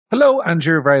Hello, and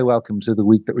you're very welcome to The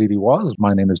Week That Really Was.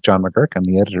 My name is John McGurk. I'm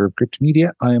the editor of Gript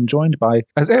Media. I am joined by,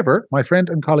 as ever, my friend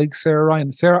and colleague, Sarah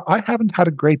Ryan. Sarah, I haven't had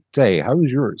a great day. How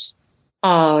was yours?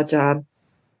 Oh, John,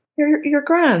 you're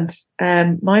grand.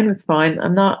 Mine was fine.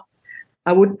 I'm not.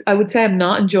 I would say I'm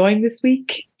not enjoying this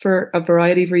week for a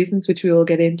variety of reasons, which we will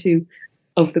get into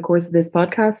over the course of this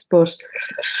podcast. But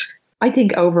I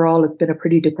think overall it's been a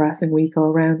pretty depressing week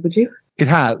all around. Would you? It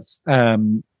has.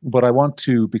 But I want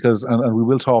to, because, and we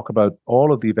will talk about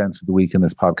all of the events of the week in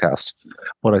this podcast,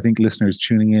 but I think listeners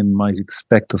tuning in might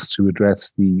expect us to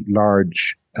address the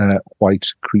large white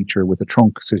creature with a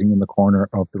trunk sitting in the corner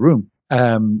of the room,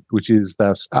 which is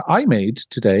that I made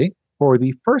today for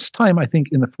the first time, I think,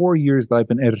 in the 4 years that I've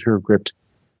been editor of Gript,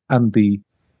 and the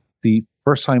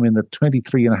first time in the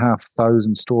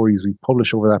 23,500 stories we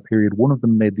published over that period. One of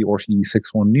them made the RTE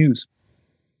 61 news.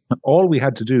 And all we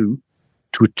had to do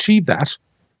to achieve that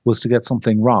was to get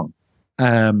something wrong.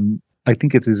 I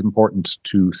think it is important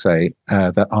to say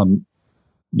that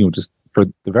just for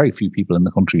the very few people in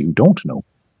the country who don't know,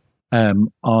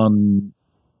 on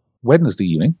Wednesday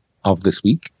evening of this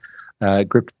week,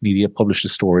 Gript Media published a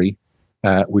story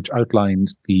which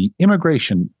outlined the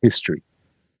immigration history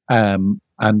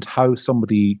and how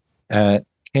somebody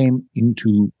came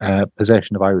into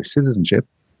possession of Irish citizenship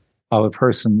of a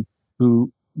person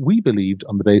who we believed,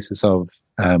 on the basis of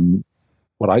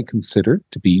what I consider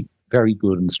to be very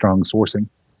good and strong sourcing,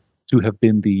 to have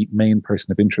been the main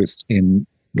person of interest in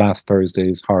last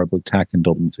Thursday's horrible attack in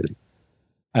Dublin City.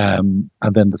 And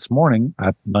then this morning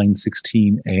at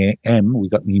 9:16 a.m., we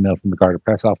got an email from the Garda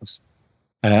Press Office.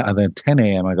 And then at 10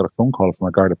 a.m., I got a phone call from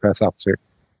a Garda Press officer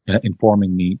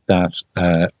informing me that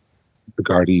the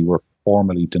Gardaí were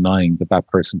formally denying that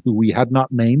person, who we had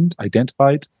not named,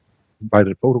 identified,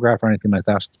 provided a photograph or anything like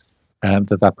that,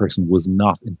 that person was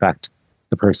not, in fact,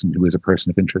 the person who is a person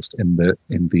of interest in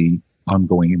the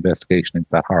ongoing investigation into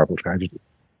that horrible tragedy.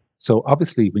 So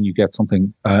obviously, when you get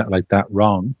something like that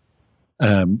wrong,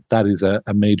 that is a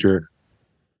major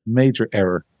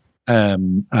error.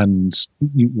 And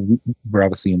we're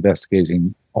obviously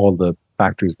investigating all the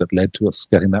factors that led to us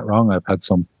getting that wrong. I've had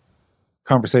some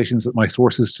conversations with my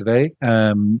sources today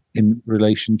in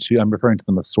relation to, I'm referring to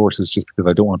them as sources just because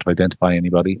I don't want to identify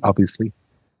anybody, obviously.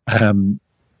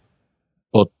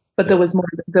 But there was more.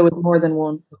 There was more than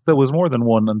one. There was more than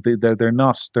one, and they're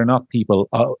not people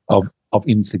of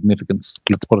insignificance.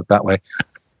 Let's put it that way.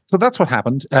 So that's what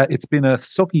happened. It's been a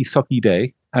sucky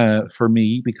day for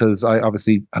me, because I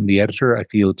obviously am the editor. I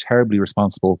feel terribly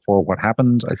responsible for what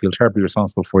happened. I feel terribly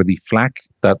responsible for the flack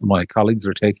that my colleagues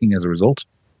are taking as a result.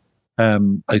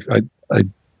 I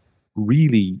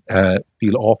really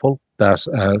feel awful that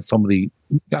somebody,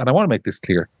 and I want to make this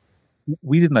clear,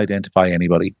 we didn't identify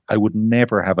anybody. I would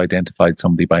never have identified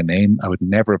somebody by name. I would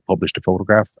never have published a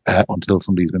photograph until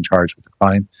somebody's been charged with a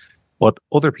crime. But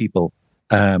other people,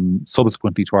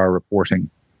 subsequently to our reporting,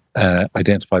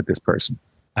 identified this person.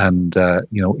 And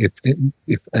if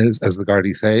as the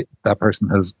Gardaí say, that person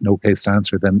has no case to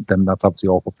answer, then that's obviously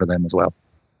awful for them as well.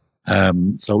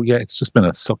 So yeah, it's just been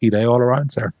a sucky day all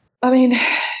around, Sarah. I mean,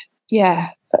 yeah,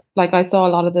 like I saw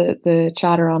a lot of the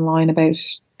chatter online about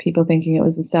people thinking it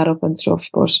was a setup and stuff,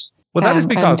 but that is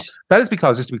because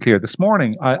just to be clear, this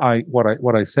morning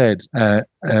what I said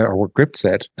or what Gript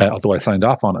said, although I signed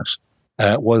off on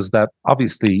it, was that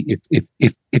obviously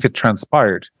if it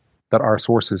transpired that our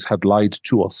sources had lied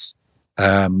to us,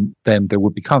 then there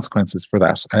would be consequences for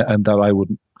that, and that I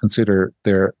would consider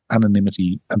their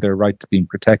anonymity and their right to being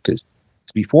protected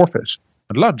to be forfeit.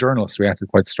 And a lot of journalists reacted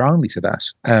quite strongly to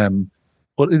that.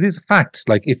 But it is a fact.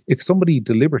 Like if somebody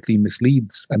deliberately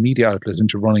misleads a media outlet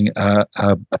into running a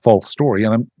false story,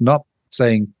 and I'm not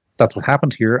saying that's what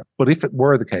happened here, but if it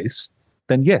were the case,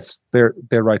 then yes, their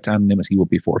right to anonymity would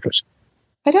be forfeit.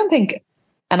 I don't think,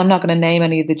 and I'm not going to name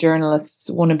any of the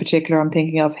journalists, one in particular I'm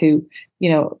thinking of who,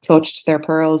 clutched their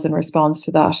pearls in response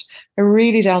to that. I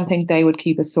really don't think they would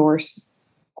keep a source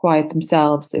quiet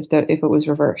themselves if it was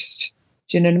reversed.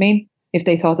 Do you know what I mean? If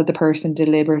they thought that the person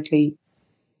deliberately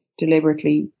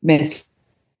missed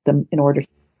them in order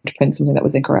to print something that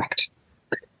was incorrect.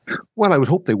 Well, I would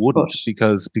hope they wouldn't,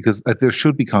 because there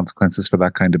should be consequences for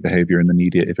that kind of behavior in the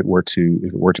media if it were to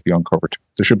be uncovered.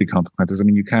 There should be consequences. I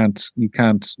mean, you can't,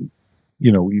 because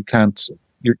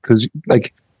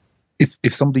like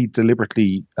if somebody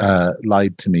deliberately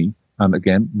lied to me, and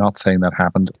again, not saying that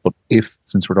happened, but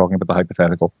since we're talking about the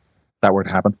hypothetical, that were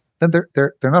to happen, then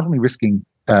they're not only risking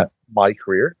my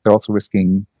career, they're also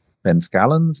risking Ben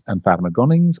Scallon's and Fatima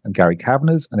Gunning's and Gary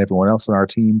Kavanagh's, and everyone else on our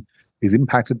team is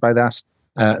impacted by that.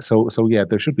 So yeah,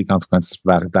 there should be consequences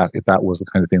for that if that was the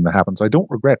kind of thing that happened. So I don't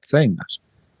regret saying that.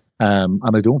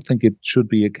 And I don't think it should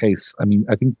be a case. I mean,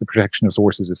 I think the protection of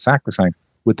sources is sacrosanct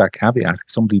with that caveat. If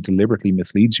somebody deliberately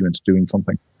misleads you into doing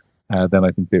something, then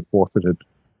I think they've forfeited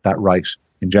that right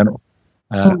in general.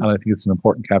 And I think it's an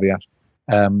important caveat.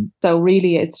 So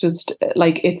really, it's just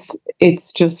like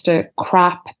it's just a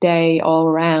crap day all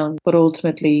around. But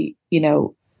ultimately,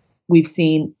 we've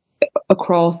seen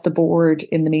across the board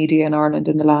in the media in Ireland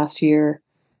in the last year,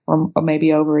 or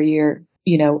maybe over a year,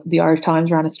 the Irish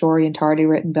Times ran a story entirely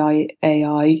written by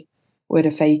AI with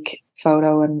a fake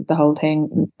photo and the whole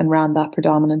thing, and ran that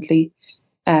predominantly.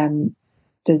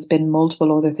 There's been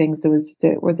multiple other things.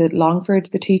 Were the Longford,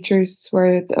 the teachers,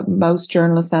 where most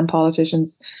journalists and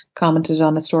politicians commented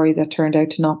on a story that turned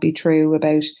out to not be true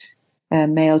about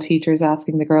male teachers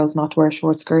asking the girls not to wear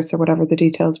short skirts or whatever the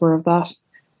details were of that.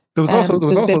 There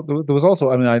was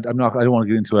also. I mean, I don't want to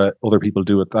get into other people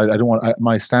do it. I don't want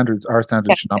our standards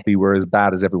should not be we're as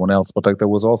bad as everyone else. But there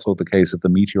was also the case of the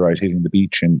meteorite hitting the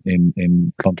beach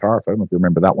in Clontarf. I don't know if you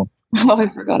remember that one. Oh, I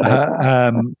forgot about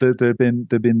that. There've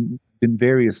been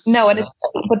various. No,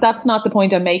 but that's not the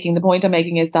point I'm making. The point I'm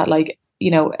making is that, like,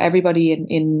 everybody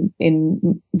in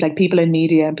like people in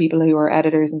media and people who are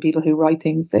editors and people who write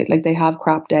things, they have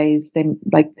crap days.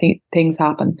 Things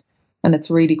happen, and it's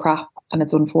really crap. And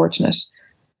it's unfortunate.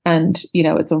 And,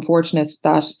 it's unfortunate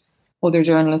that other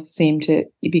journalists seem to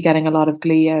be getting a lot of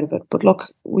glee out of it. But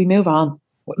look, we move on.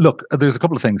 Look, there's a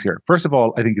couple of things here. First of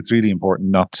all, I think it's really important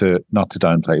not to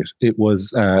downplay it. It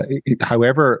was,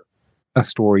 however, a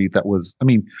story that was, I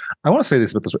mean, I want to say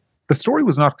this about this. The story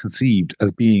was not conceived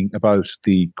as being about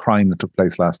the crime that took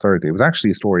place last Thursday. It was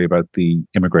actually a story about the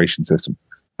immigration system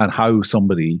and how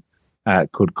somebody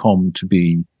could come to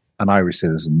be an Irish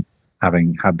citizen,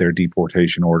 having had their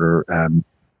deportation order,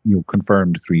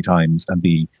 confirmed 3 times, and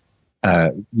be,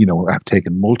 have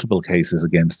taken multiple cases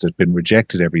against it, been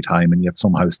rejected every time, and yet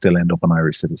somehow still end up an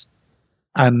Irish citizen.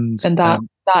 And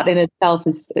that in itself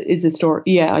is a story.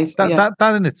 Yeah,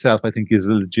 that in itself, I think, is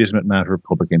a legitimate matter of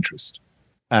public interest.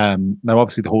 Now,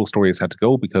 obviously, the whole story has had to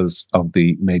go because of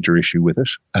the major issue with it,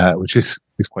 which is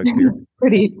quite clear.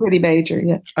 pretty major,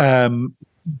 yeah.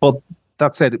 But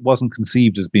that said, it wasn't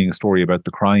conceived as being a story about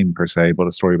the crime per se, but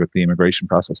a story about the immigration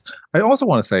process. I also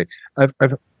want to say,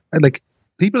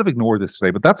 people have ignored this today,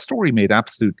 but that story made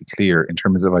absolutely clear in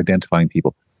terms of identifying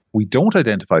people. We don't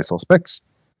identify suspects.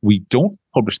 We don't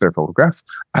publish their photograph.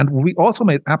 And we also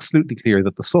made absolutely clear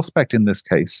that the suspect in this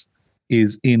case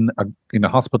is in a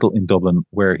hospital in Dublin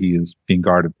where he is being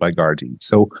guarded by Gardaí.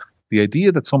 So the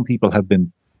idea that some people have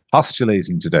been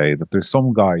postulating today that there's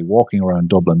some guy walking around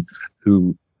Dublin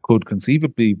who could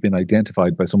conceivably been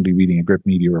identified by somebody reading a Gript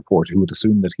media report who would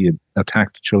assume that he had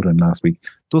attacked children last week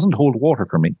doesn't hold water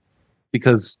for me.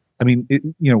 Because, I mean,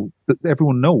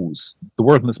 everyone knows, the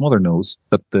world and its mother knows,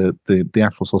 that the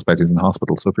actual suspect is in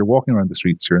hospital. So if you're walking around the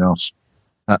streets, you're not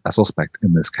a suspect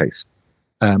in this case.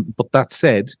 But that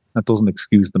said, that doesn't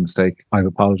excuse the mistake. I've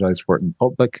apologized for it in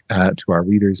public to our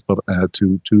readers, but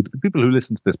to the people who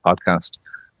listen to this podcast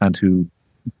and who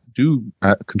do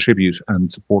contribute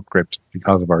and support Gript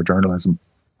because of our journalism,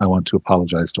 I want to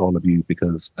apologize to all of you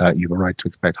because you have a right to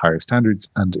expect higher standards,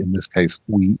 and in this case,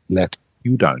 we let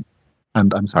you down.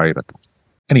 And I'm sorry about that.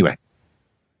 Anyway,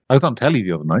 I was on telly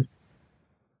the other night.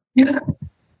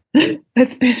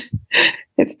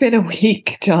 It's been a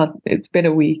week, John. It's been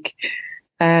a week.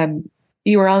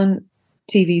 You were on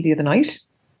TV the other night,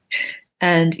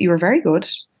 and you were very good.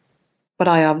 But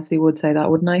I obviously would say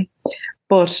that, wouldn't I?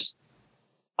 But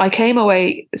I came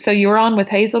away. So you were on with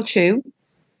Hazel Chu.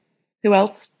 Who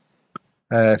else?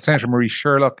 Senator Marie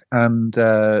Sherlock and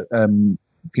Fianna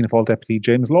Fáil Deputy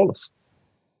James Lawless.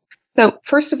 So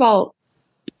first of all,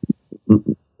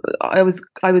 I was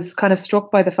kind of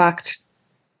struck by the fact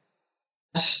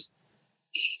that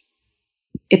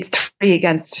it's 3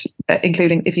 against,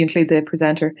 including if you include the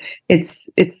presenter, it's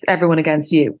everyone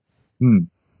against you,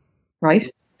 right?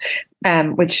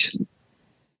 Which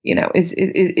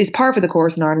is par for the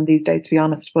course in Ireland these days, to be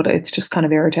honest. But it's just kind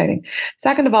of irritating.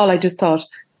 Second of all, I just thought,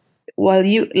 well,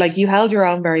 you held your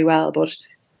own very well, but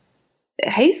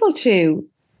Hazel Chu.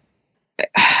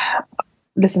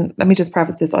 Listen, let me just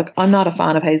preface this. Like, I'm not a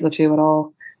fan of Hazel Chu at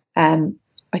all. I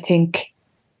think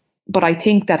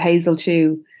that Hazel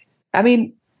Chu, I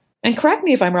mean, and correct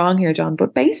me if I'm wrong here, John,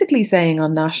 but basically saying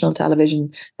on national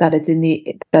television that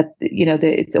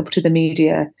it's up to the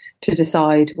media to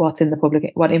decide what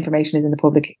information is in the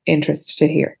public interest to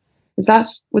hear. Would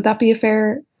that be a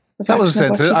fair? That was a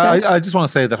sense. I just want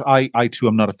to say that I too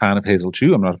am not a fan of Hazel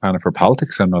Chu. I'm not a fan of her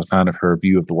politics. I'm not a fan of her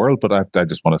view of the world. But I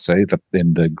just want to say that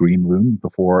in the green room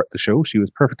before the show, she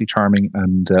was perfectly charming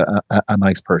and a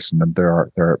nice person. And there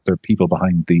are people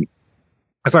behind the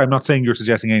Sorry, I'm not saying you're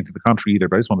suggesting anything to the contrary either,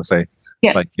 but I just want to say,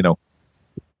 like, you know.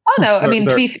 Oh no, I mean,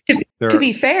 to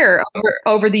be fair,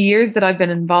 over the years that I've been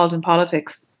involved in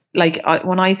politics, like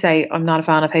when I say I'm not a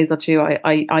fan of Hazel Chu,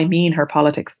 I mean her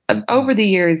politics. Over the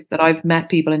years that I've met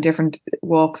people in different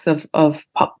walks of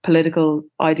political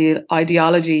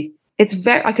ideology, it's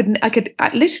very I could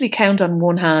literally count on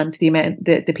one hand the amount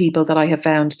the people that I have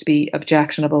found to be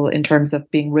objectionable in terms of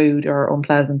being rude or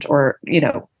unpleasant or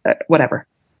whatever.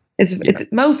 It's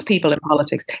most people in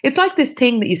politics. It's like this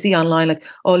thing that you see online, like,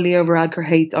 oh, Leo Varadkar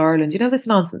hates Ireland. You know this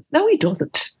nonsense? No, he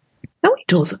doesn't. No, he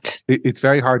doesn't. It's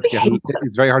very hard to get.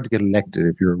 It's very hard to get elected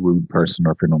if you're a rude person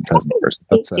or if you're an unpleasant person.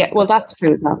 That's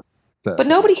true. But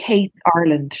nobody hates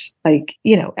Ireland. Like,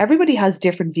 everybody has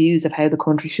different views of how the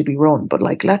country should be run. But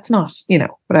like, let's not,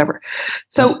 whatever.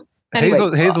 So anyway,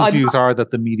 Hazel's views are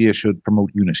that the media should promote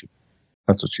unity.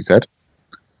 That's what she said.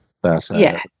 That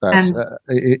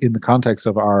in the context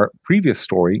of our previous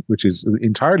story, which is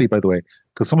entirely, by the way,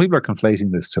 because some people are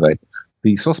conflating this today.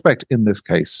 The suspect in this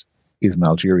case is an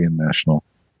Algerian national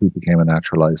who became a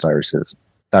naturalized Irish citizen.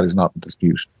 That is not in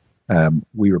dispute.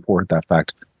 We reported that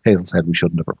fact. Hazel said we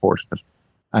shouldn't have reported it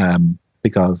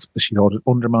because she thought it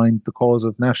undermined the cause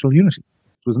of national unity.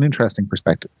 It was an interesting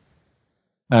perspective.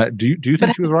 Do you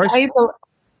think she was right?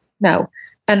 No.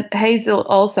 And Hazel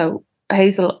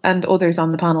and others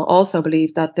on the panel also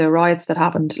believe that the riots that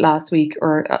happened last week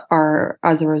are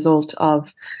as a result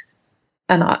of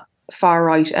an far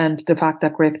right and the fact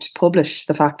that Gript published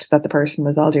the fact that the person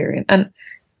was Algerian. And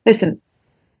listen,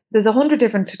 there's 100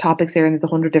 different topics here and there's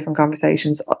 100 different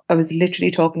conversations. I was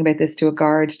literally talking about this to a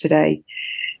guard today.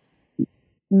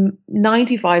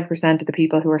 95% of the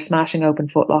people who are smashing open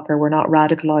Foot Locker were not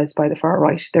radicalized by the far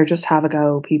right. They're just have a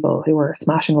go people who are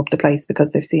smashing up the place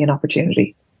because they see an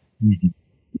opportunity. Mm-hmm.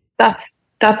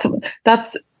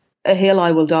 That's a hill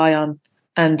I will die on,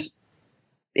 and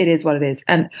it is what it is.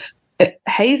 And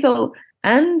Hazel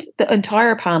and the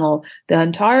entire panel, the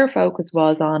entire focus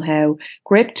was on how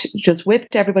Gript just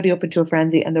whipped everybody up into a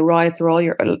frenzy, and the riots are all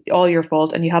your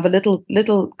fault. And you have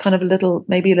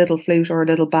maybe a little flute or a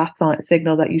little bat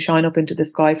signal that you shine up into the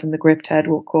sky from the Gript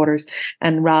headquarters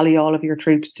and rally all of your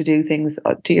troops to do things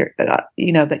to your,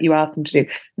 that you asked them to do.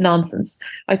 Nonsense.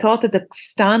 I thought that the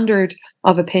standard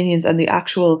of opinions and the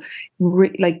actual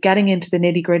getting into the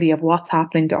nitty gritty of what's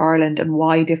happening to Ireland and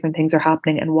why different things are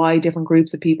happening and why different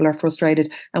groups of people are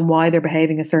frustrated and why they're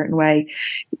behaving a certain way.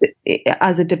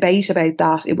 As a debate about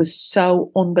that, it was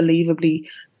so unbelievably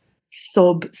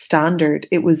substandard.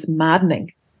 It was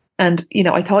maddening. And,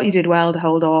 I thought you did well to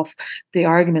hold off the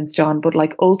arguments, John, but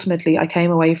ultimately I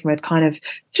came away from it kind of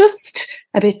just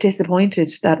a bit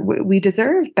disappointed that we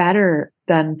deserve better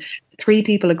than three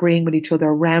people agreeing with each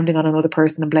other, rounding on another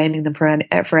person and blaming them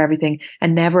for everything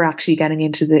and never actually getting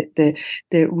into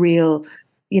the real,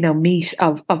 meat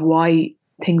of why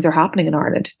things are happening in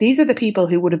Ireland. These are the people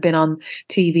who would have been on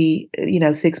TV,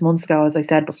 6 months ago, as I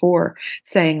said before,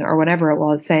 saying, or whenever it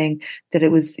was, saying that it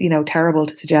was, terrible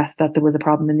to suggest that there was a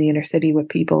problem in the inner city with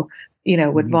people,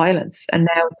 with violence. And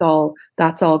now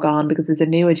that's all gone because there's a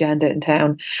new agenda in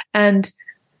town. And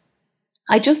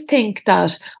I just think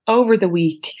that over the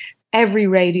week, every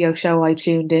radio show I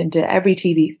tuned into, every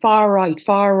TV, far right,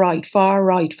 far right, far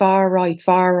right, far right,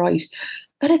 far right.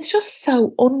 And it's just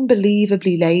so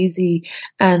unbelievably lazy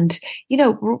and,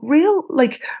 real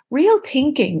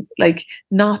thinking,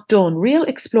 not done, real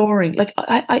exploring.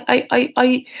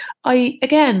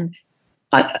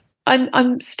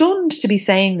 I'm stunned to be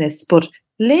saying this, but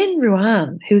Lynn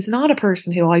Ruane, who's not a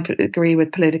person who I agree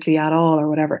with politically at all or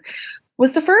whatever,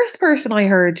 was the first person I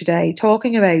heard today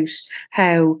talking about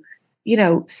how,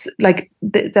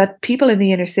 that people in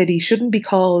the inner city shouldn't be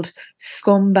called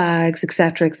scumbags,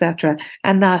 etc.,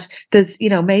 and that there's,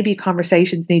 maybe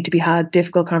conversations need to be had,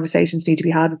 difficult conversations need to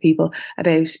be had with people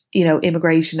about,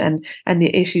 immigration and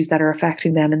the issues that are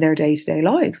affecting them in their day-to-day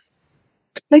lives.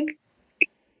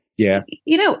 Yeah.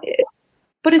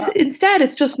 But instead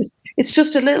it's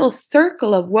just a little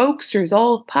circle of wokesters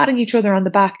all patting each other on the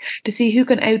back to see who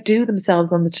can outdo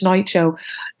themselves on the Tonight Show,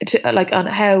 on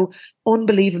how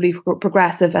unbelievably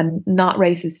progressive and not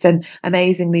racist and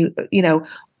amazingly,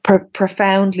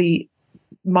 profoundly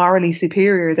morally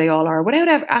superior they all are, without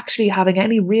ever actually having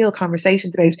any real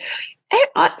conversations about.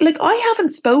 I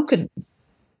haven't spoken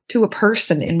to a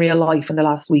person in real life in the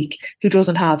last week who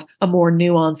doesn't have a more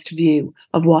nuanced view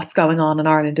of what's going on in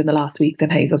Ireland in the last week than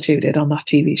Hazel Chu did on that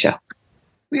TV show.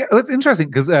 Yeah, it's interesting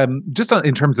because just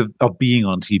in terms of being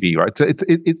on TV, right? So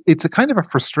it's a kind of a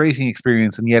frustrating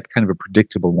experience and yet kind of a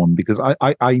predictable one because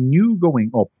I knew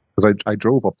going up, because I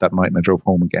drove up that night and I drove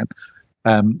home again,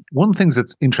 One of the things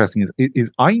that's interesting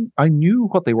is I knew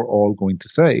what they were all going to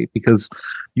say, because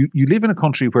you live in a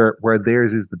country where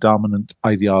theirs is the dominant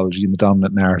ideology and the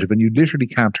dominant narrative, and you literally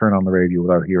can't turn on the radio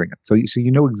without hearing it. So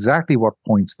you know exactly what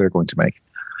points they're going to make.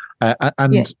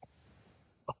 And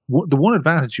the one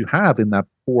advantage you have in that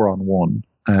 4-on-1,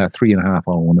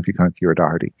 3.5-on-1, if you count Keira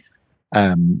Doherty,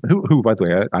 who by the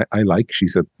way I like.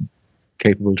 She's a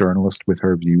capable journalist with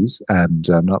her views, and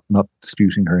not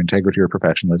disputing her integrity or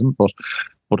professionalism, but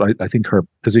I think her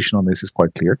position on this is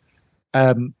quite clear.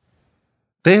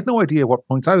 They had no idea what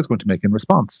points I was going to make in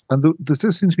response, and there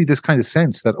seems to be this kind of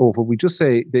sense that, if we just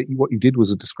say that what you did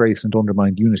was a disgrace and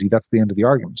undermined unity, that's the end of the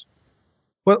argument.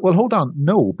 Well, hold on,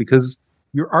 no, because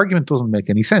your argument doesn't make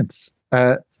any sense.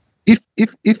 If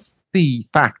the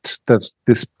fact that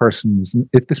this person's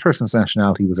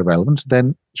nationality was irrelevant,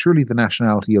 then surely the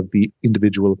nationality of the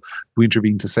individual who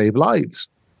intervened to save lives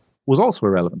was also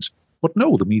irrelevant. But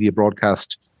no, the media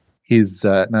broadcast his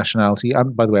nationality,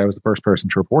 and by the way, I was the first person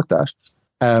to report that.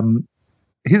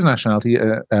 His nationality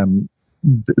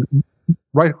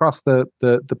right across the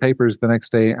papers the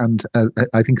next day, and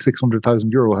I think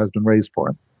 €600,000 has been raised for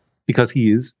him, because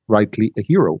he is rightly a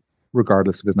hero,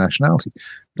 regardless of his nationality.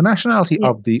 The nationality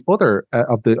of the other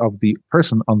of the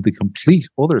person on the complete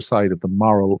other side of the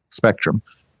moral spectrum,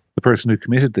 the person who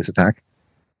committed this attack,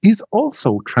 is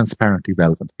also transparently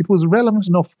relevant. It was relevant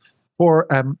enough for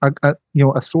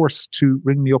a source to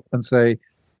ring me up and say,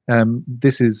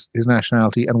 this is his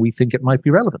nationality, and we think it might be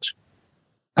relevant.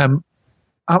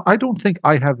 I don't think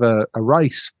I have a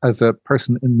right as a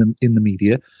person in the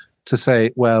media to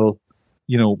say, well,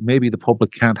 maybe the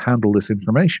public can't handle this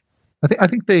information. I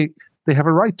think they have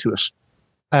a right to it.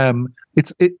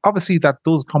 It's obviously that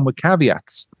does come with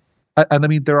caveats, and I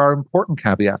mean there are important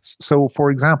caveats. So,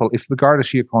 for example, if the Garda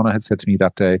Síochána had said to me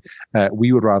that day,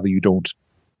 "We would rather you don't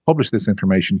publish this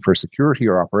information for security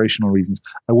or operational reasons,"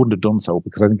 I wouldn't have done so,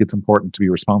 because I think it's important to be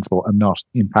responsible and not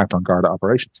impact on Garda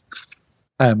operations.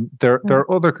 There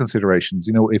are other considerations.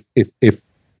 If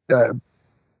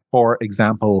for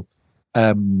example,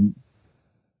 I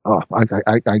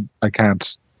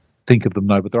can't think of them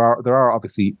now, but there are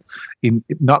obviously,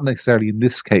 not necessarily in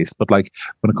this case, but like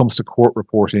when it comes to court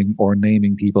reporting or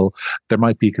naming people, there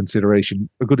might be a consideration.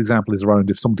 A good example is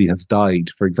around if somebody has died,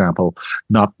 for example,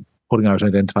 not putting out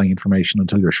identifying information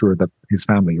until you're sure that his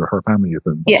family or her family is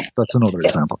involved. Yeah. That's another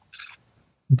example.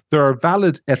 There are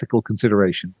valid ethical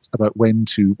considerations about when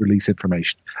to release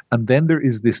information. And then there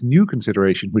is this new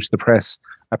consideration, which the press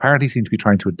apparently seem to be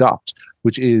trying to adopt,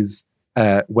 which is,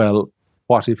 well,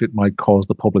 what if it might cause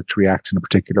the public to react in a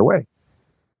particular way?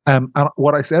 And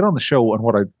what I said on the show, and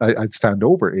what I'd stand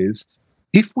over, is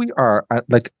if we are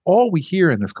all we hear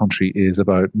in this country is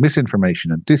about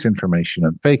misinformation and disinformation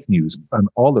and fake news and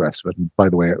all the rest of it. And by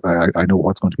the way, I know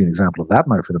what's going to be an example of that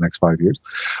now for the next 5 years.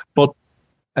 But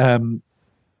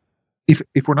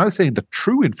if we're now saying that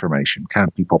true information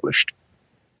can't be published,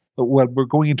 well, we're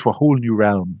going into a whole new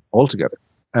realm altogether.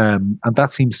 And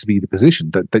that seems to be the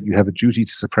position, that you have a duty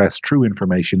to suppress true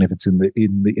information if it's in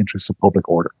the interests of public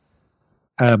order.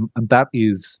 And that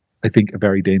is, I think, a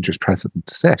very dangerous precedent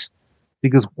to set.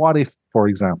 Because what if, for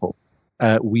example,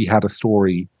 we had a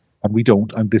story, and we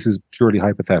don't, and this is purely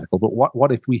hypothetical, but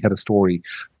what if we had a story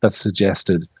that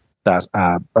suggested that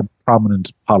a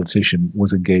prominent politician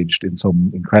was engaged in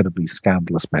some incredibly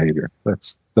scandalous behavior?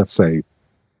 Let's say,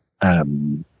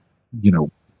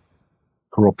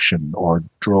 corruption or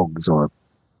drugs or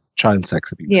child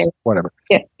sex abuse, whatever.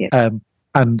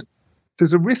 And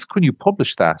there's a risk when you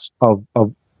publish that of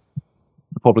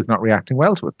the public not reacting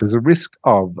well to it. There's a risk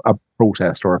of a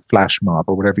protest or a flash mob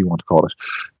or whatever you want to call it.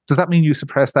 Does that mean you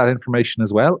suppress that information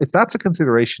as well? If that's a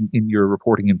consideration in your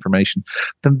reporting information,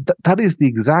 then that is the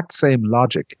exact same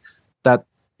logic that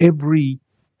every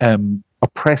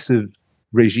oppressive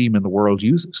regime in the world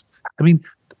uses. I mean,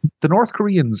 the North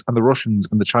Koreans and the Russians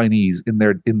and the Chinese in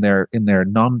their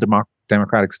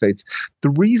non-democratic states, the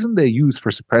reason they use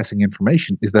for suppressing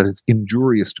information is that it's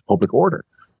injurious to public order.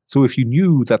 So if you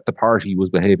knew that the party was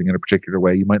behaving in a particular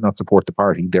way, you might not support the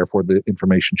party, therefore the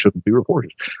information shouldn't be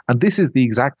reported. And this is the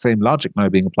exact same logic now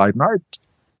being applied in Ireland.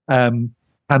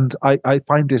 And I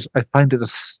find it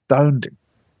astounding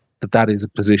that is a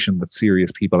position that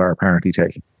serious people are apparently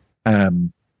taking.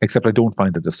 Except I don't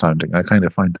find it astounding. I kind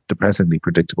of find it depressingly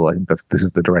predictable. I think that this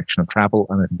is the direction of travel,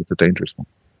 and I think it's a dangerous one.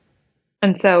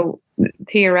 And so,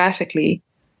 theoretically,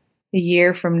 a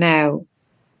year from now,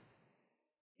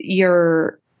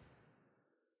 you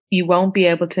won't be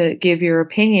able to give your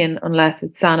opinion unless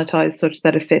it's sanitized such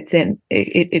that it fits in.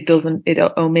 It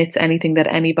omits anything that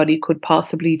anybody could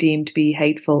possibly deem to be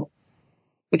hateful,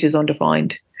 which is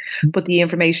undefined. but the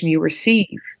information you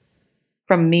receive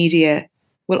from media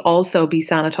will also be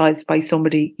sanitized by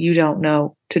somebody you don't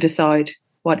know to decide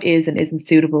what is and isn't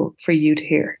suitable for you to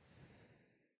hear.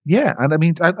 Yeah, and I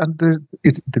mean,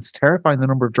 it's terrifying the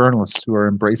number of journalists who are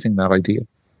embracing that idea.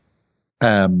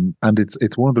 And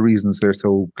it's one of the reasons they're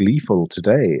so gleeful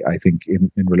today, I think,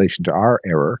 in relation to our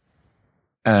error.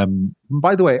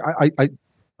 By the way,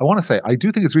 I want to say I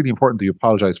do think it's really important that you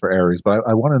apologize for errors, but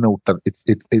I want to note that it's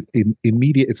in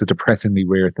media it's a depressingly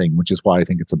rare thing, which is why I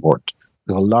think it's important,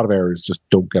 because a lot of errors just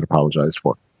don't get apologized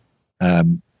for. There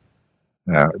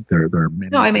are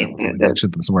many. No, I mean, I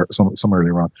mentioned them some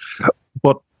earlier on,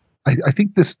 but I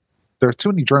think there are too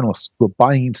many journalists who are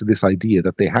buying into this idea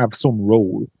that they have some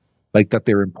role, like that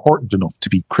they're important enough to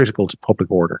be critical to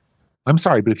public order. I'm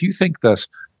sorry, but if you think that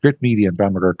Gript Media and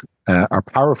Van McGurk are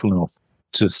powerful enough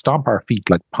to stomp our feet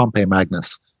like Pompeii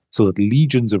Magnus so that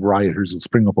legions of rioters will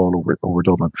spring up all over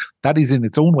Dublin, that is in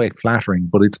its own way flattering,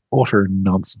 but it's utter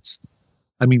nonsense.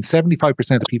 I mean,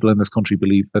 75% of people in this country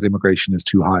believe that immigration is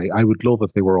too high. I would love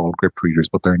if they were all Gript readers,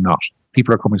 but they're not.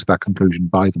 People are coming to that conclusion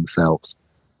by themselves.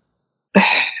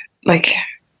 Like,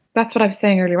 that's what I was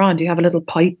saying earlier on. Do you have a little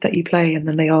pipe that you play and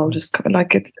then they all just come,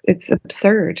 like, it's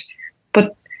absurd.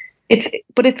 But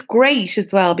it's great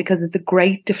as well, because it's a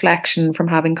great deflection from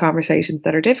having conversations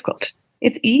that are difficult.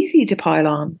 It's easy to pile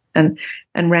on and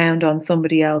round on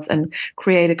somebody else and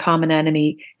create a common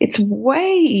enemy. It's way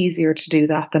easier to do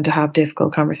that than to have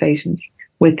difficult conversations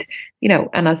with,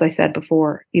 and as I said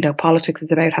before, politics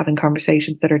is about having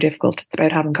conversations that are difficult. It's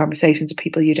about having conversations with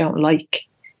people you don't like.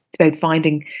 It's about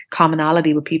finding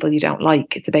commonality with people you don't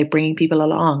like. It's about bringing people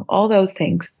along, all those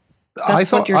things.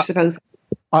 That's what you're supposed to.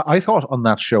 I thought on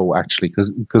that show, actually,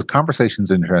 because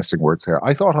conversation's an interesting words here.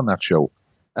 I thought on that show,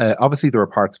 obviously there were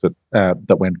parts of it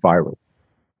that went viral,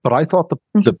 but I thought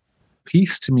the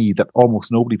piece to me that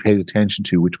almost nobody paid attention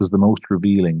to, which was the most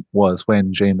revealing, was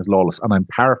when James Lawless, and I'm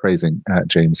paraphrasing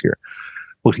James here,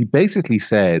 but he basically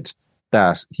said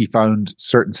that he found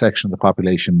certain section of the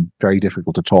population very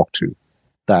difficult to talk to,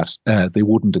 that they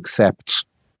wouldn't accept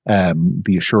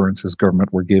the assurances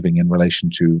government were giving in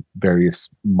relation to various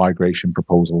migration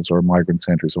proposals or migrant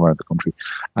centres around the country,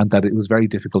 and that it was very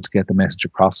difficult to get the message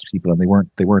across to people, and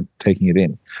they weren't taking it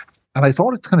in. And I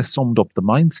thought it kind of summed up the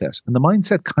mindset, and the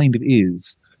mindset kind of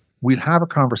is, we'll have a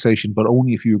conversation, but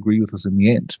only if you agree with us in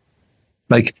the end.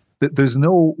 Like, there's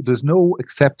no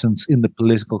acceptance in the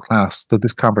political class that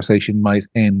this conversation might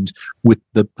end with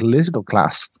the political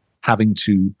class having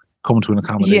to come to an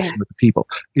accommodation with the people.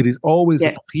 It is always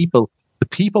that the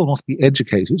people must be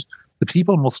educated, the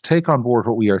people must take on board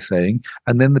what we are saying,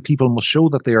 and then the people must show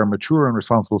that they are mature and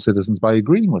responsible citizens by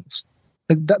agreeing with us.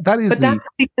 Like that is the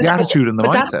attitude and the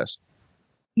mindset.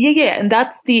 Yeah, and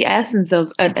that's the essence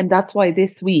of, and that's why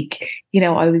this week,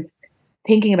 I was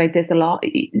thinking about this a lot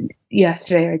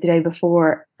yesterday or the day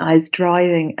before. I was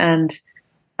driving and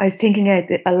I was thinking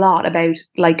a lot about,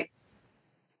 like,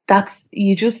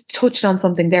 you just touched on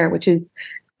something there, which is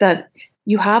that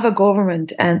you have a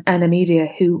government and a media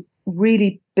who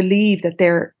really believe that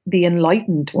they're the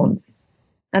enlightened ones,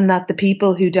 and that the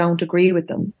people who don't agree with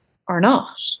them are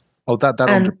not. Oh, that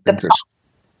underpins it.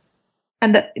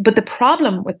 But the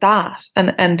problem with that,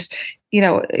 and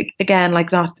again,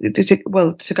 like, not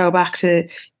to go back to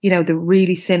the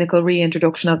really cynical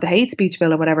reintroduction of the hate speech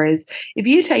bill or whatever, is if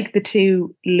you take the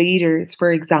two leaders,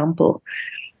 for example,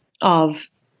 of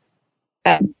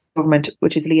government,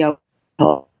 which is Leo,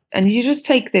 and you just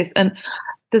take this, and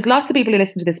there's lots of people who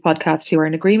listen to this podcast who are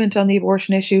in agreement on the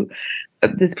abortion issue.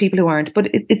 There's people who aren't, but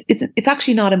it's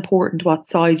actually not important what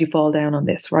side you fall down on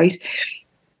this, right?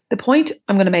 The point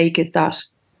I'm going to make is that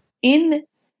in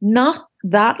not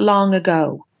that long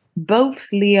ago, both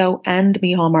Leo and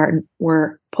Micheál Martin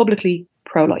were publicly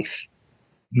pro-life.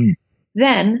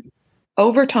 Then,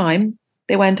 over time,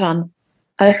 they went on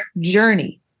a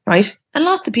journey, right? And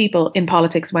lots of people in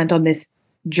politics went on this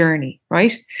journey,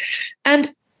 right?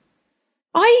 And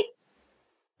I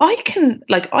come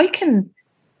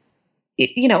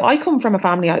from a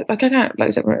family, I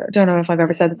don't know if I've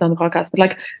ever said this on the podcast, but,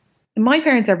 like, my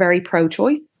parents are very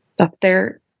pro-choice. That's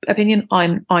their opinion.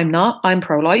 I'm not. I'm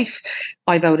pro-life.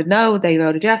 I voted no, they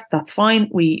voted yes. That's fine.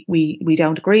 We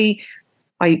don't agree.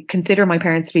 I consider my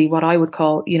parents to be what I would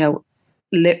call,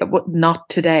 not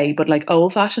today, but like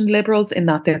old-fashioned liberals, in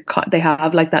that they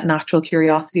have like that natural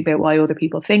curiosity about why other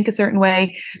people think a certain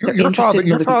way.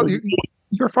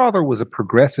 Your father was a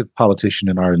progressive politician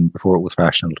in Ireland before it was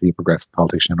fashionable to be a progressive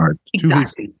politician in Ireland.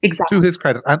 Exactly. To his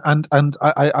credit, and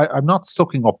I'm not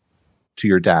sucking up to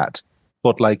your dad,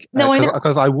 but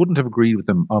because I wouldn't have agreed with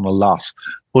him on a lot,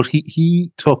 but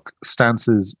he took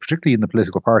stances, particularly in the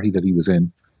political party that he was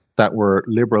in, that were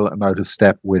liberal and out of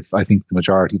step with, I think, the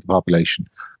majority of the population.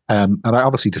 And I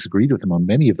obviously disagreed with him on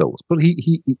many of those, but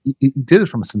he did it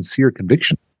from a sincere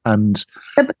conviction. And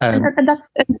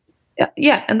that's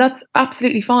yeah, and that's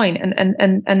absolutely fine.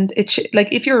 And it's like,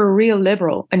 if you're a real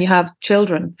liberal and you have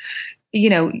children, you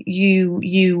know,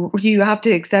 you have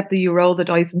to accept that you roll the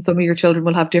dice and some of your children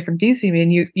will have different views from you,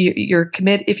 and you're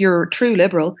committed. If you're a true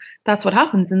liberal, that's what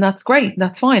happens, and that's great, and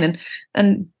that's fine.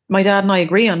 And my dad and I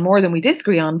agree on more than we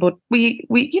disagree on, but we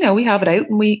have it out,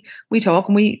 and we talk,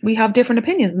 and we have different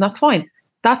opinions, and that's fine.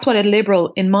 That's what a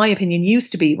liberal, in my opinion,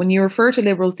 used to be. When you refer to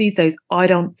liberals these days, I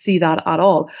don't see that at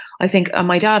all. I think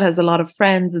my dad has a lot of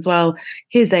friends as well,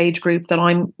 his age group, that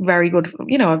I'm very good,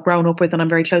 I've grown up with and I'm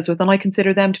very close with, and I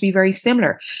consider them to be very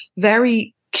similar,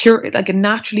 very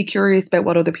naturally curious about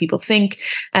what other people think,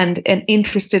 and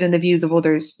interested in the views of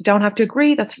others. You don't have to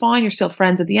agree, that's fine. You're still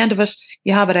friends at the end of it.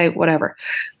 You have it out, whatever.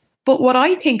 But what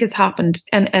I think has happened,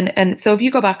 and so if you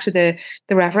go back to the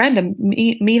referendum,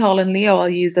 Micheál and Leo, I'll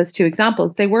use as two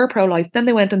examples. They were pro-life, then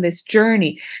they went on this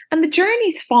journey, and the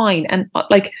journey's fine. And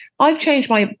like, I've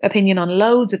changed my opinion on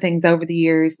loads of things over the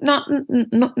years, not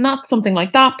something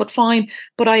like that, but fine.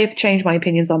 But I have changed my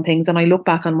opinions on things, and I look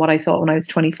back on what I thought when I was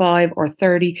 25 or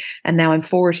 30, and now I'm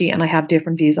 40, and I have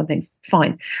different views on things.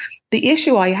 Fine. The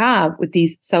issue I have with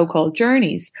these so-called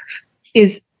journeys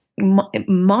is,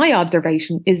 my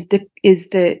observation is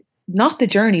the not the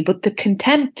journey, but the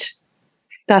contempt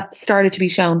that started to be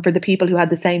shown for the people who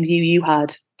had the same view you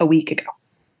had a week ago.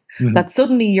 Mm-hmm. That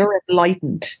suddenly you're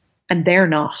enlightened and they're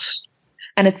not,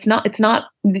 and it's not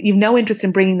you've no interest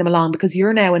in bringing them along because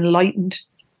you're now enlightened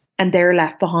and they're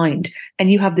left behind,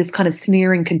 and you have this kind of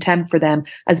sneering contempt for them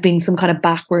as being some kind of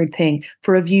backward thing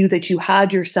for a view that you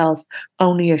had yourself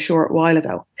only a short while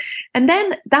ago. And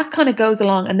then that kind of goes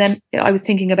along, and then I was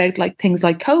thinking about like things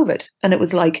like COVID, and it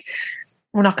was like,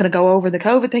 we're not going to go over the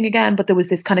COVID thing again, but there was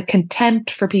this kind of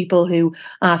contempt for people who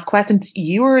ask questions.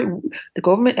 You were the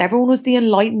government, everyone was the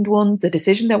enlightened one, the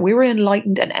decision that we were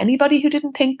enlightened, and anybody who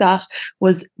didn't think that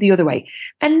was the other way.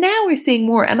 And now we're seeing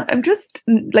more, and I'm just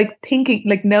like thinking,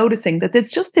 like noticing that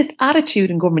there's just this attitude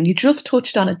in government. You just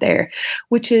touched on it there,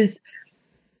 which is,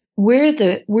 we're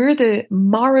the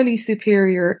morally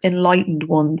superior enlightened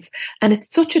ones, and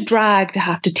it's such a drag to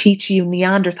have to teach you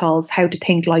Neanderthals how to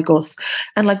think like us.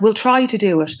 And like, we'll try to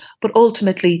do it, but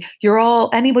ultimately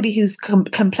anybody who's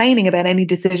complaining about any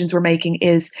decisions we're making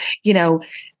is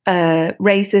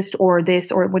racist or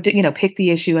this, or pick the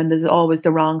issue, and there's always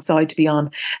the wrong side to be on.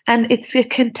 And it's a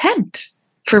contempt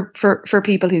for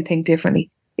people who think differently.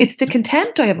 It's the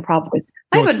contempt I have a problem with.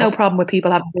 I have no problem with people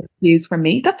having different views from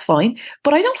me. That's fine.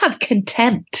 But I don't have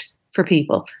contempt for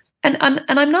people. And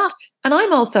I'm not, and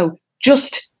I'm also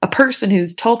just a person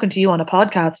who's talking to you on a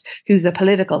podcast who's a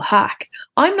political hack.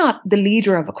 I'm not the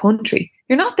leader of a country.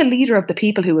 You're not the leader of the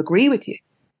people who agree with you.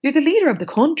 You're the leader of the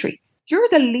country. You're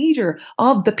the leader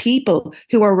of the people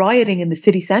who are rioting in the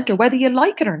city centre, whether you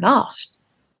like it or not.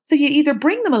 So you either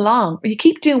bring them along or you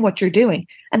keep doing what you're doing.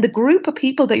 And the group of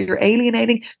people that you're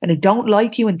alienating and who don't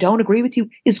like you and don't agree with you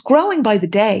is growing by the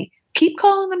day. Keep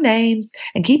calling them names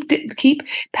and keep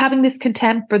having this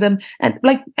contempt for them,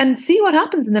 and see what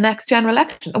happens in the next general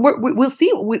election. And we'll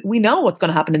see. We know what's going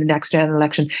to happen in the next general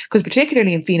election, because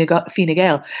particularly in Fine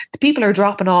Gael, the people are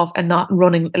dropping off and not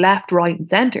running left, right, and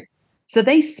centre. So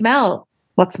they smell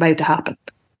what's about to happen,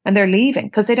 and they're leaving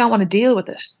because they don't want to deal with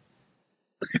it.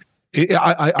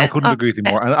 I couldn't agree with you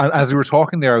more. And as we were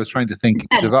talking there, I was trying to think,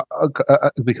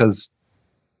 because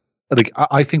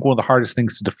I think one of the hardest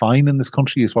things to define in this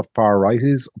country is what far right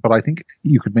is. But I think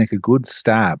you could make a good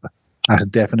stab at a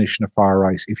definition of far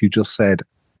right if you just said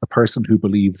a person who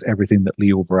believes everything that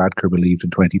Leo Varadkar believed in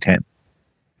 2010.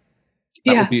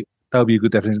 That would be a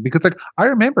good definition, because I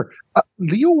remember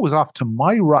Leo was off to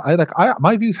my right.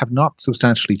 My views have not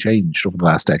substantially changed over the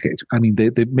last decade. I mean,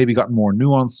 they've maybe gotten more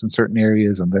nuanced in certain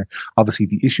areas, and obviously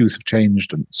the issues have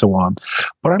changed and so on.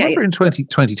 But I remember in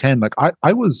 2010,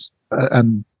 I was,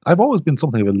 and I've always been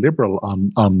something of a liberal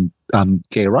on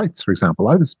gay rights, for example.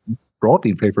 I was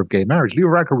broadly in favour of gay marriage. Leo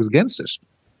Varadkar was against it.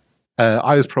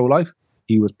 I was pro-life.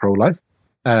 He was pro-life.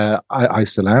 I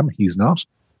still am. He's not.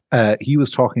 He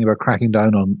was talking about cracking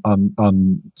down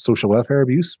on social welfare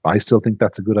abuse. I still think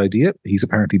that's a good idea. He's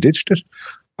apparently ditched it.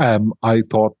 I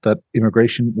thought that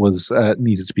immigration was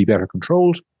needed to be better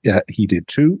controlled. He did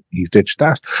too. He's ditched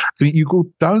that. I mean, you go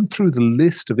down through the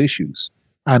list of issues,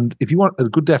 and if you want a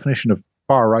good definition of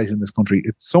far right in this country,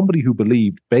 it's somebody who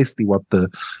believed basically what the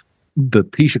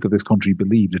Taoiseach of this country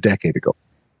believed a decade ago,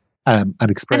 and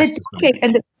expressed.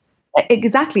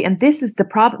 Exactly. And this is the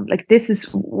problem. Like, this is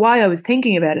why I was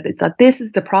thinking about it, is that this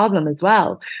is the problem as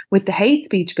well with the hate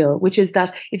speech bill, which is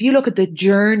that if you look at the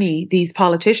journey these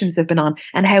politicians have been on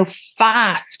and how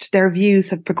fast their views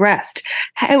have progressed,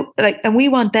 and we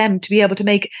want them to be able to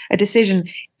make a decision,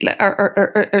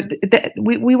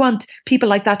 we want people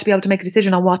like that to be able to make a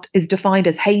decision on what is defined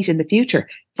as hate in the future,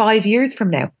 5 years from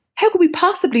now. How could we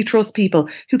possibly trust people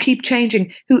who keep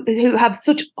changing, who have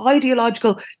such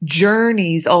ideological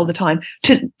journeys all the time?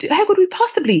 How could we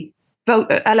possibly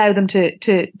allow them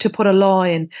to put a law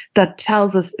in that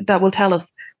will tell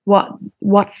us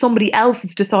what somebody else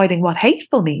is deciding what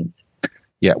hateful means?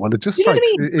 Yeah, well, it just You know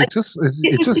strikes. what I mean? It just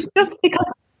because,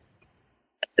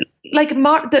 like,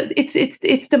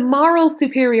 it's the moral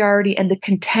superiority and the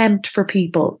contempt for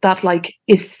people that, like,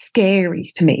 is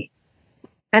scary to me.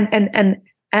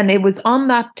 And it was on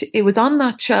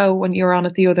that show when you were on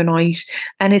it the other night,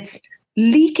 and it's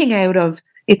leaking out of,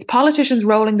 it's politicians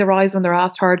rolling their eyes when they're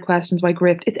asked hard questions by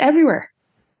Gript. It's everywhere.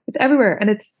 It's everywhere.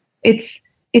 And it's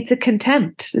a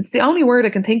contempt. It's the only word I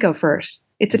can think of for it.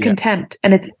 It's a contempt.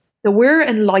 And it's the we're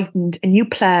enlightened and you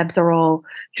plebs are all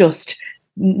just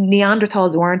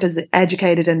Neanderthals who aren't as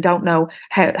educated and don't know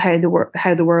how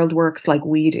the world works like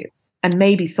we do. And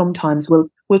maybe sometimes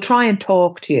we'll try and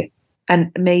talk to you.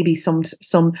 And maybe some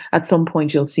at some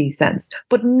point you'll see sense.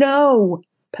 But no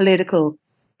political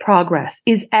progress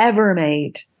is ever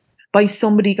made by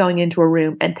somebody going into a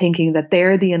room and thinking that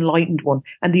they're the enlightened one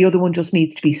and the other one just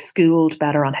needs to be schooled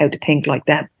better on how to think like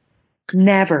them.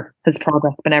 Never has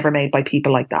progress been ever made by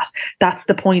people like that. That's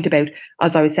the point about,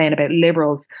 as I was saying, about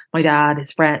liberals, my dad,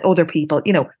 his friend, other people,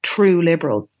 true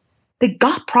liberals. They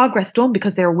got progress done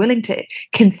because they were willing to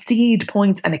concede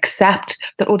points and accept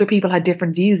that other people had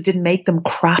different views, didn't make them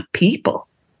crap people.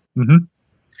 Mm-hmm.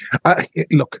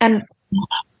 Look, and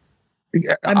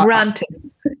I'm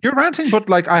ranting. You're ranting, but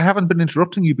like, I haven't been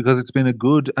interrupting you because it's been a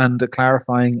good and a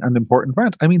clarifying and important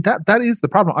rant. I mean, that is the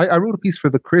problem. I wrote a piece for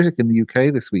The Critic in the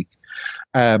UK this week,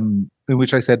 in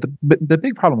which I said the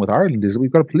big problem with Ireland is that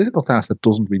we've got a political class that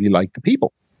doesn't really like the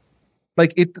people.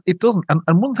 Like, it doesn't. And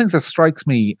one of the things that strikes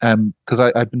me, because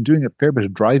I've been doing a fair bit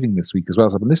of driving this week as well,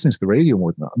 so I've been listening to the radio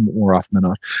more often than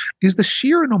not, is the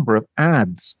sheer number of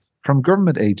ads from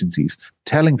government agencies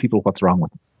telling people what's wrong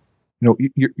with them.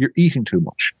 You're eating too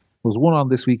much. There was one on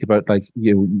this week about, like,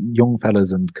 young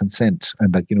fellas and consent,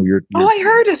 and, like, you're I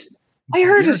heard it. I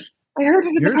heard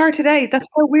it in the car today. That's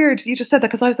so weird. You just said that,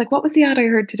 because I was like, what was the ad I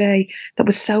heard today that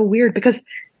was so weird? Because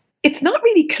it's not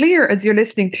really clear as you're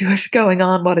listening to it going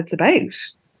on what it's about.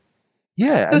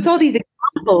 Yeah. So it's all these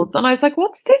examples, and I was like,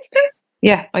 "What's this now?"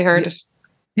 Yeah, I heard it.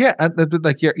 Yeah, and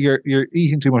like, you're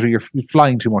eating too much, or you're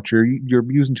flying too much, you're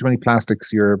using too many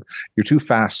plastics, you're too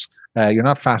fat, you're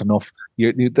not fat enough.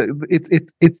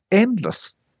 It's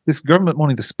endless. This government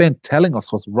money that's spent telling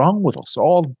us what's wrong with us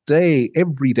all day,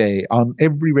 every day, on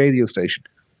every radio station.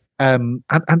 And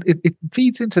it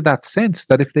feeds into that sense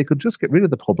that if they could just get rid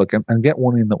of the public and get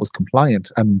one in that was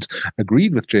compliant and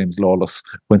agreed with James Lawless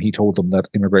when he told them that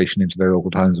immigration into their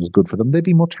local towns was good for them, they'd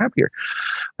be much happier.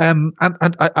 And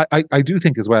I do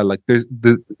think as well, like,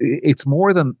 it's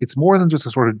more than just a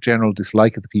sort of general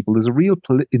dislike of the people. There's a real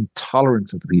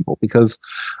intolerance of the people, because,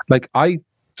 like, I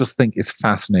just think it's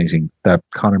fascinating that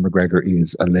Conor McGregor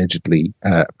is allegedly,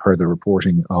 per the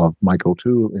reporting of Mike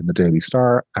O'Toole in the Daily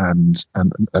Star, and I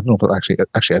don't know if it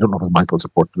actually I don't know if Michael's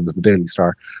reported, it was the Daily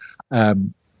Star, that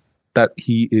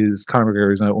Conor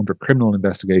McGregor is now under criminal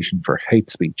investigation for hate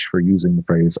speech for using the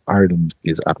phrase "Ireland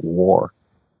is at war."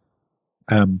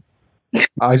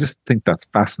 I just think that's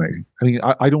fascinating. I mean,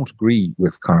 I don't agree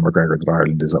with Conor McGregor that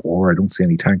Ireland is at war. I don't see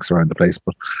any tanks around the place,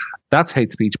 but that's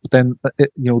hate speech. But then,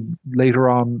 later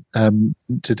on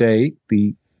today,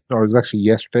 or it was actually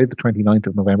yesterday, the 29th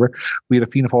of November, we had a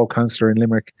Fianna Fáil councillor in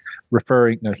Limerick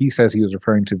he says he was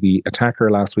referring to the attacker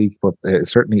last week, but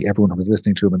certainly everyone who was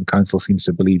listening to him in the council seems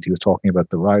to believe he was talking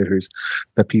about the rioters,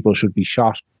 that people should be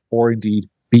shot or indeed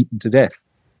beaten to death.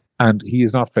 And he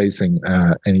is not facing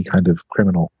any kind of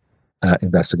criminal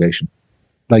investigation.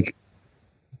 Like,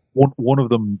 one of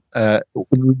them, the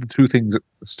two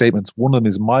statements, one of them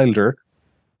is milder,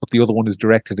 but the other one is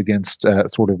directed against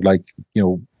sort of like,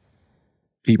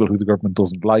 people who the government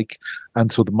doesn't like.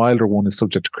 And so the milder one is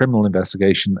subject to criminal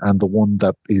investigation, and the one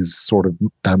that is sort of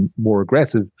more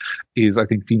aggressive is, I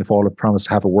think, Fianna Fáil have promised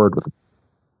to have a word with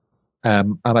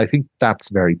him. And I think that's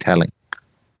very telling.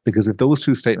 Because if those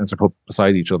two statements are put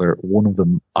beside each other, one of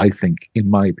them, I think, in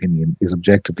my opinion, is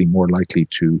objectively more likely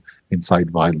to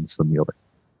incite violence than the other.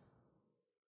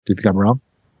 Do you think I'm wrong?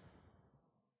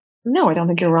 No, I don't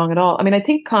think you're wrong at all. I mean, I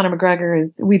think Conor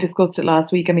McGregor we discussed it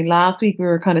last week. I mean, last week we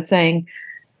were kind of saying,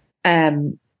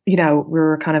 we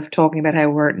were kind of talking about how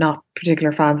we're not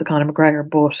particular fans of Conor McGregor,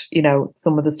 but,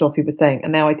 some of the stuff he was saying.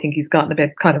 And now I think he's gotten a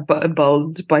bit kind of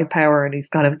emboldened by power, and he's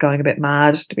kind of going a bit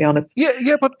mad, to be honest.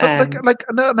 Yeah, but no,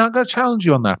 I'm going to challenge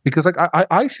you on that, because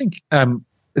I think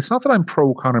it's not that I'm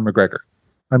pro Conor McGregor.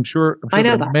 I'm sure I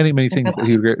know there are that. many things that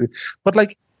he would agree with. But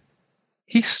like,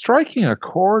 he's striking a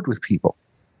chord with people.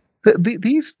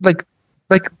 These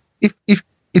if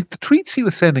the tweets he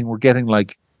was sending were getting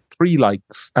like 3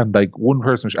 likes and like one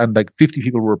person and like 50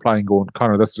 people were replying going,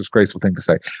 Conor, that's a disgraceful thing to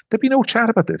say, there'd be no chat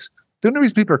about this. The only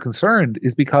reason people are concerned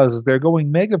is because they're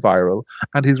going mega viral,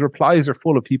 and his replies are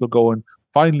full of people going,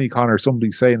 finally, Conor,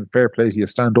 somebody's saying fair play to you,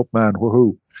 stand up, man,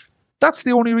 woohoo. That's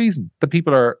the only reason that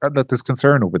people that there's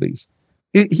concern over these.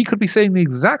 He could be saying the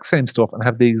exact same stuff and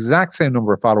have the exact same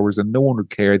number of followers, and no one would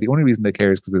care. The only reason they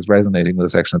care is because it's resonating with a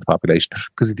section of the population,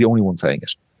 because he's the only one saying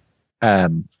it.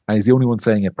 And he's the only one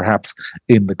saying it perhaps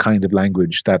in the kind of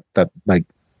language that like,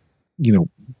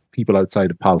 people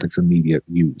outside of politics and media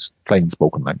use, plain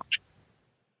spoken language.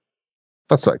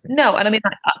 That's what I think. No, and I mean,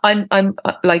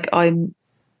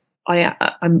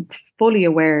 I'm fully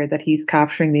aware that he's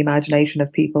capturing the imagination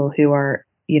of people who are,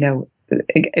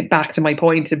 back to my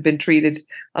point, have been treated,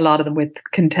 a lot of them, with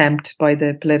contempt by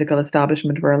the political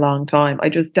establishment for a long time. I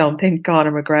just don't think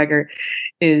Conor McGregor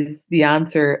is the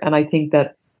answer. And I think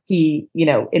that he,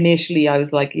 initially I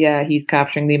was like, yeah, he's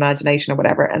capturing the imagination or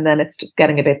whatever. And then it's just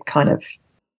getting a bit kind of,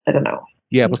 I don't know.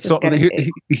 Yeah, but so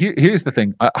here's the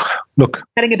thing. Look,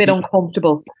 getting a bit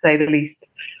uncomfortable, to say the least.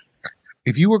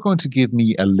 If you were going to give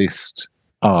me a list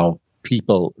of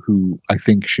people who I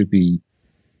think should be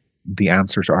the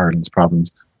answer to Ireland's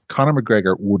problems, Conor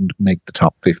McGregor wouldn't make the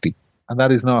top 50, and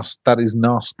that is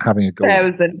not having a go.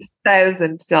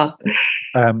 Thousand, John.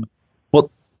 But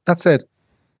that said,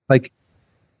 like,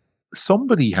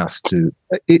 somebody has to.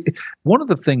 One of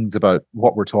the things about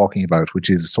what we're talking about, which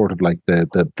is sort of like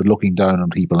the looking down on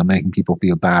people and making people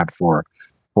feel bad for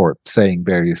saying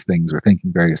various things or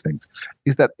thinking various things,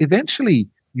 is that eventually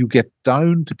you get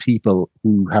down to people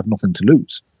who have nothing to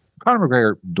lose. Conor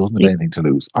McGregor doesn't have anything to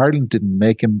lose. Ireland didn't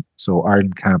make him, so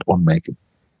Ireland can't unmake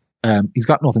him. He's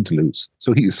got nothing to lose.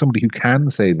 So he's somebody who can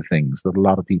say the things that a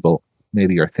lot of people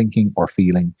maybe are thinking or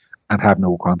feeling and have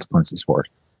no consequences for it.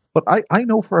 But I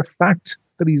know for a fact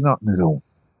that he's not in his own.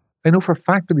 I know for a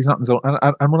fact that he's not in his own.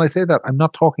 And when I say that, I'm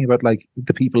not talking about like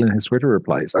the people in his Twitter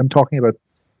replies. I'm talking about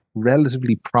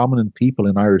relatively prominent people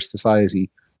in Irish society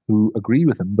who agree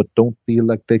with him but don't feel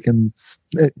like they can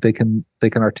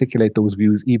articulate those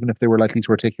views, even if they were likely to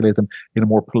articulate them in a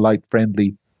more polite,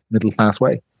 friendly, middle class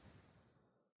way.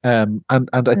 And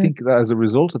I think that as a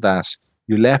result of that,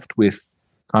 you're left with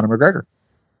Conor McGregor.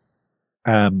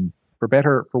 For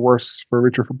better, for worse, for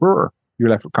richer, for poorer, you're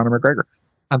left with Conor McGregor,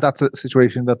 and that's a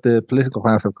situation that the political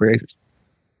class have created.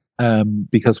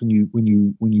 Because when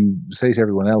you say to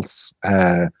everyone else,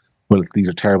 well, these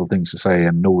are terrible things to say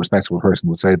and no respectable person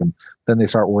would say them, then they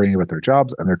start worrying about their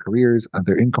jobs and their careers and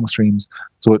their income streams.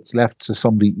 So it's left to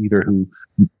somebody either who,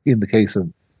 in the case of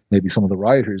maybe some of the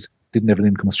rioters, didn't have an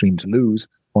income stream to lose,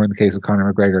 or in the case of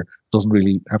Conor McGregor, doesn't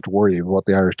really have to worry about what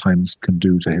the Irish Times can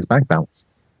do to his bank balance.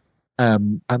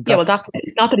 And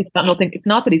it's not that he's got nothing. It's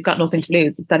not that he's got nothing to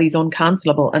lose. It's that he's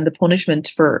uncancelable, and the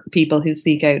punishment for people who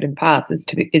speak out in past is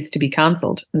to be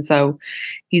cancelled. And so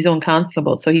he's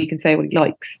uncancelable, so he can say what he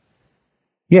likes.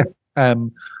 Yeah,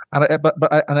 and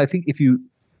I think if you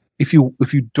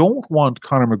don't want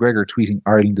Conor McGregor tweeting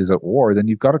Ireland is at war, then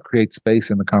you've got to create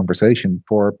space in the conversation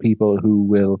for people who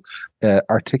will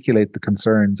articulate the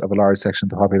concerns of a large section of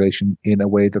the population in a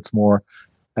way that's more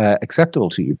acceptable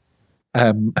to you.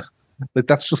 But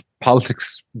that's just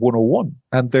politics 101,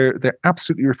 and they're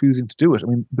absolutely refusing to do it. I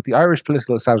mean, with the Irish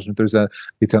political establishment,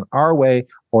 it's an our way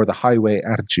or the highway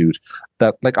attitude.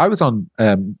 That, like, I was on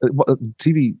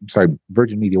TV. Sorry,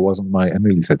 Virgin Media wasn't my. I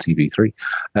nearly said TV3.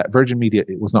 Virgin Media,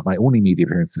 it was not my only media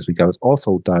appearance this week. I was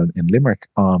also down in Limerick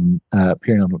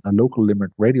appearing on a local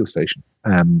Limerick radio station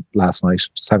last night,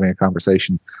 just having a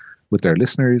conversation with their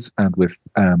listeners and with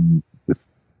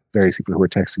various people who are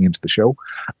texting into the show.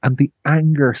 And the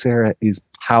anger, Sarah, is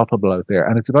palpable out there.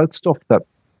 And it's about stuff that,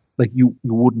 like, you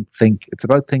wouldn't think. It's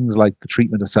about things like the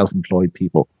treatment of self-employed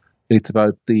people. It's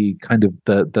about the kind of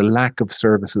the lack of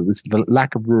services, the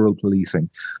lack of rural policing,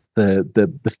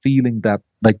 the feeling that,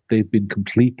 like, they've been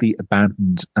completely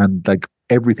abandoned and, like,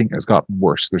 everything has gotten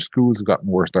worse. Their schools have gotten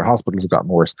worse. Their hospitals have gotten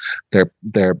worse. Their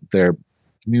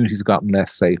communities have gotten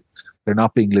less safe. They're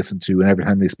not being listened to, and every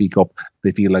time they speak up,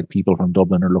 they feel like people from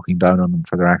Dublin are looking down on them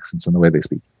for their accents and the way they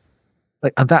speak.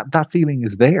 Like, and that feeling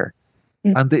is there,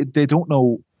 and they don't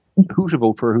know who to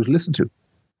vote for, who to listen to,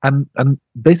 and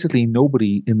basically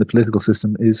nobody in the political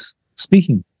system is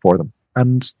speaking for them,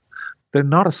 and they're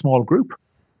not a small group.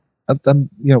 And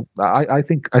I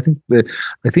think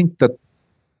that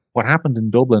what happened in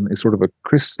Dublin is sort of a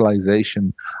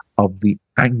crystallization of the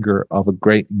anger of a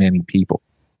great many people.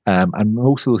 And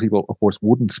most of those people, of course,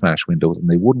 wouldn't smash windows and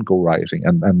they wouldn't go rioting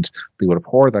and they would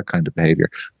abhor that kind of behavior.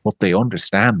 But they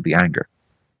understand the anger.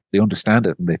 They understand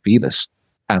it and they feel it.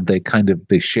 And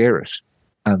they share it.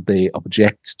 And they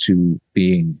object to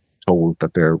being told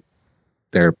that they're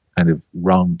kind of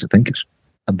wrong to think it.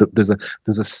 And there's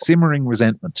a simmering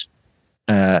resentment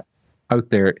out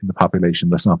there in the population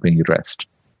that's not being addressed.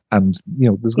 And,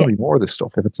 there's going to be more of this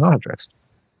stuff if it's not addressed.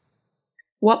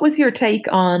 What was your take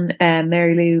on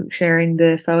Mary Lou sharing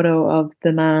the photo of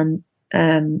the man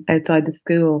outside the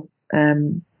school?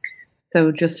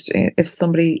 So just if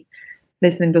somebody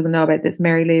listening doesn't know about this,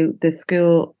 Mary Lou, the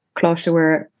school cloister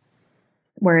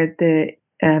where the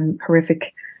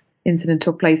horrific incident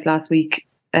took place last week,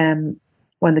 when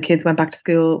the kids went back to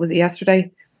school, was it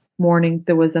yesterday morning?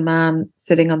 There was a man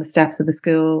sitting on the steps of the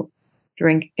school,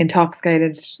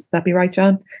 intoxicated. That be right,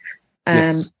 John?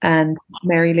 Yes. And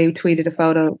Mary Lou tweeted a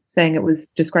photo saying it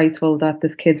was disgraceful that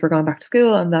the kids were going back to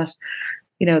school and that,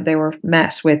 they were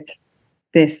met with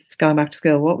this going back to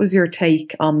school. What was your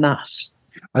take on that?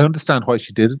 I understand why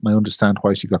she did it, and I understand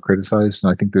why she got criticized.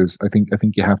 And I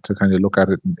think you have to kind of look at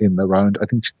it in the round. I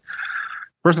think,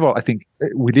 first of all, I think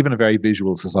we live in a very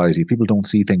visual society. People don't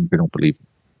see things they don't believe.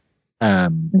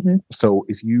 So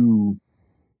if you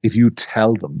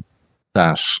tell them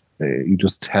that you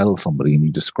just tell somebody and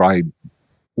you describe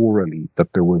orally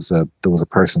that there was a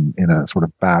person in a sort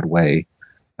of bad way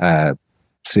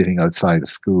sitting outside a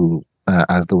school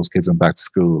as those kids went back to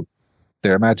school,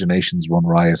 their imaginations run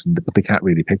riot, but they can't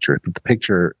really picture it. But the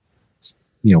picture,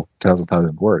 tells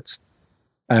 1,000 words.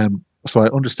 So I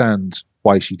understand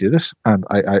why she did it, and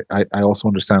I also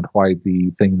understand why the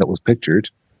thing that was pictured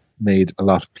made a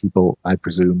lot of people, I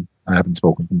presume, I haven't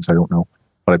spoken to them, so I don't know,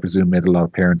 but I presume made a lot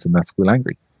of parents in that school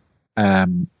angry.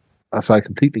 So I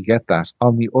completely get that.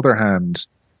 On the other hand,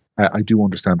 I do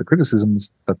understand the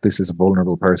criticisms that this is a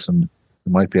vulnerable person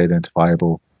who might be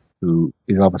identifiable, who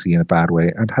is obviously in a bad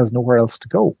way and has nowhere else to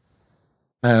go.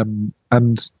 So I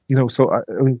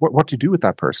mean, what do you do with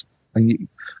that person? And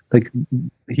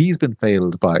he's been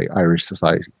failed by Irish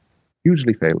society,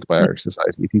 hugely failed by Irish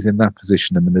society. If he's in that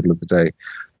position in the middle of the day,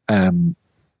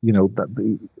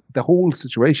 that the whole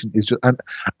situation is just, and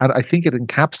I think it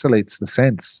encapsulates the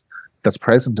sense that's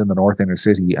present in the North Inner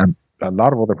City and a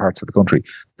lot of other parts of the country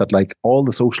that all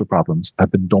the social problems have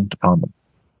been dumped upon them.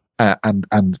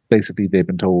 And basically they've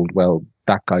been told, well,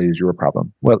 that guy is your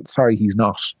problem. Well, sorry, he's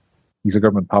not. He's a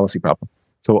government policy problem.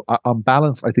 So on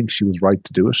balance, I think she was right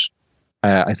to do it.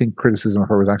 I think criticism of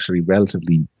her was actually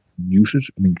relatively muted.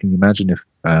 I mean, can you imagine if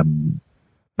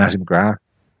Matty McGrath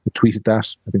had tweeted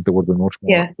that? I think there would have been much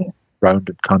more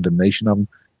rounded condemnation of him.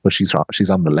 But she's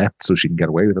on the left, so she can get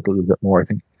away with it a little bit more, I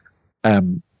think.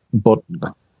 But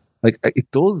it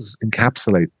does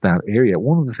encapsulate that area.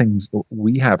 One of the things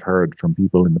we have heard from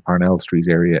people in the Parnell Street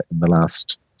area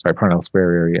Parnell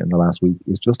Square area in the last week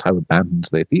is just how abandoned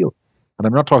they feel. And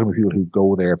I'm not talking about people who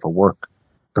go there for work,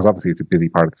 because obviously it's a busy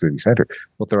part of the city centre,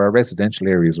 but there are residential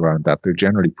areas around that. They're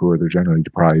generally poor, they're generally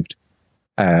deprived,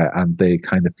 and they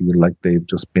kind of feel like they've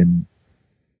just been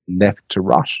left to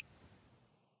rot.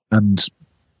 And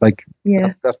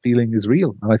that feeling is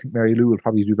real. And I think Mary Lou will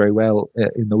probably do very well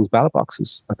in those ballot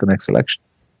boxes at the next election.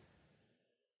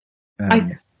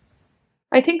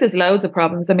 I think there's loads of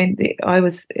problems. I mean, I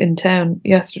was in town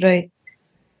yesterday,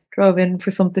 drove in for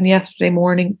something yesterday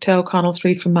morning to O'Connell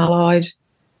Street from Malahide.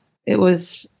 It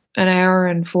was an hour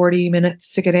and 40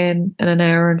 minutes to get in and an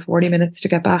hour and 40 minutes to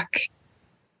get back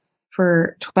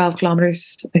for 12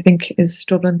 kilometres, I think, is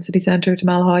Dublin city centre to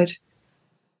Malahide.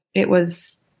 It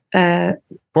was...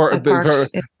 For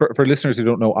listeners who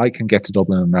don't know, I can get to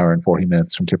Dublin in an hour and 40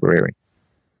 minutes from Tipperary.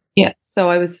 Yeah, so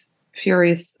I was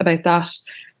furious about that.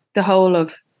 The whole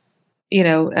of,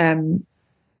 the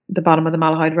bottom of the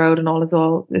Malahide Road and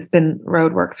all, it's been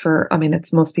roadworks for,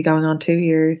 it must be going on 2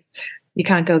 years. You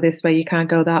can't go this way, you can't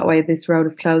go that way. This road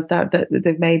is closed out.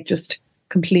 They've made just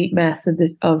complete mess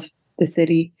of the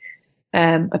city.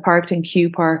 I parked in Q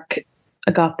Park.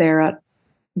 I got there at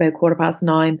about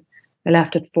 9:15. I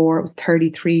left at 4. It was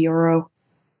 €33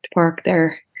 to park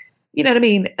there. You know what I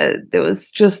mean? There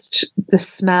was just the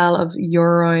smell of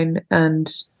urine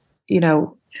and,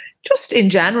 just in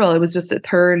general, it was just a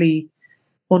thoroughly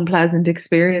unpleasant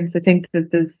experience. I think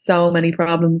that there's so many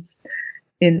problems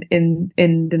in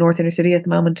the North Inner City at the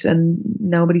moment, and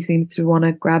nobody seems to want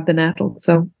to grab the nettle.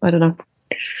 So I don't know.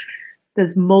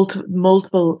 there's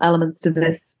multiple elements to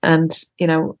this, and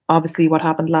obviously what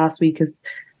happened last week is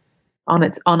on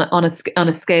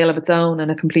a scale of its own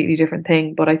and a completely different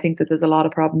thing. But I think that there's a lot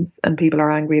of problems and people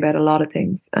are angry about a lot of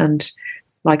things. And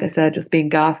like I said, just being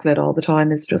gaslit all the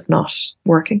time is just not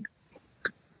working.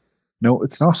 No,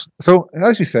 it's not. So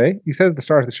as you said at the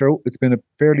start of the show, it's been a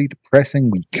fairly depressing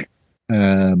week.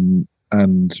 And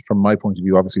from my point of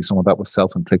view, obviously some of that was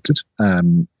self-inflicted.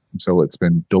 So it's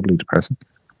been doubly depressing.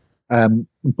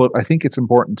 But I think it's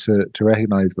important to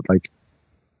recognize that, like,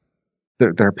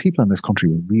 there are people in this country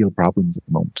with real problems at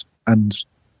the moment. And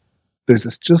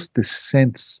there's just this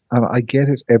sense, and I get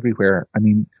it everywhere. I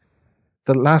mean,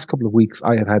 the last couple of weeks,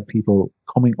 I have had people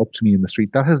coming up to me in the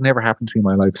street. That has never happened to me in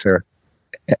my life, Sarah.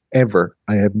 Ever.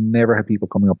 I have never had people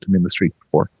coming up to me in the street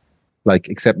before. Like,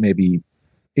 except maybe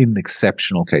in an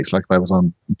exceptional case, like if I was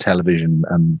on television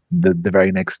and the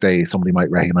very next day somebody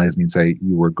might recognize me and say,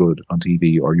 you were good on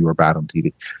TV or you were bad on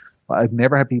TV. I've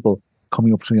never had people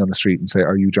coming up to me on the street and say,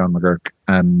 are you John McGurk?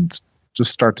 And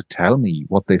just start to tell me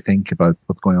what they think about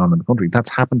what's going on in the country. That's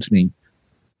happened to me,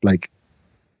 like,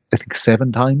 I think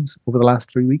 7 times over the last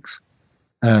 3 weeks.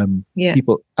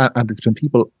 People, and it's been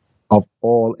people of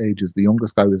all ages. The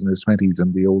youngest guy was in his 20s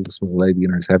and the oldest was a lady in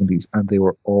her 70s, and they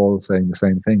were all saying the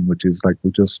same thing, which is like,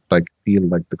 we just like feel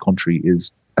like the country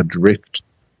is adrift,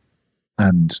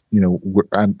 and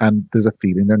and there's a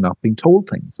feeling they're not being told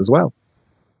things as well.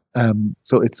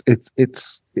 So it's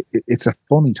a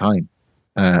funny time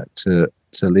to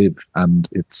live, and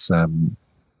it's I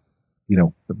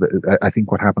think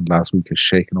what happened last week has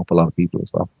shaken up a lot of people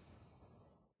as well.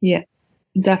 Yeah,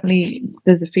 definitely.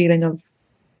 There's a feeling of,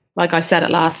 like I said it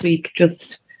last week,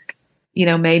 just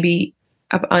maybe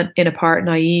in a part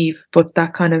naive, but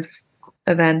that kind of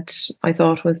event I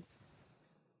thought was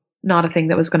not a thing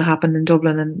that was going to happen in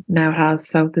Dublin, and now it has.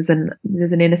 So there's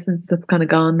an innocence that's kind of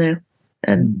gone now.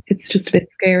 And it's just a bit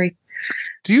scary.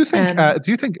 Do you think?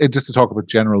 Just to talk about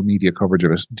general media coverage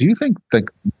of it, do you think that?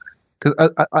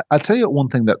 Because I'll tell you one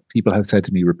thing that people have said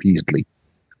to me repeatedly,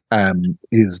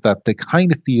 is that they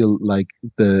kind of feel like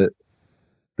the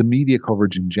media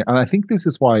coverage in general. And I think this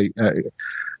is why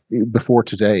before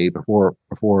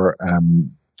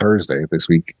Thursday of this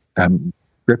week,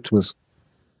 Gript was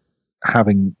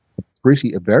having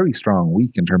a very strong week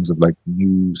in terms of like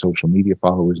new social media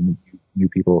followers and new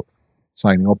people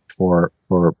signing up for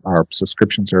our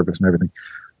subscription service and everything.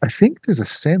 I think there's a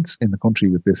sense in the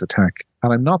country with this attack,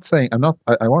 and I want to say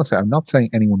I'm not saying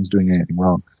anyone is doing anything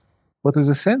wrong, but there's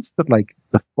a sense that like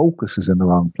the focus is in the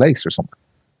wrong place or something.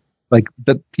 Like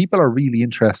that people are really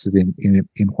interested in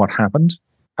what happened,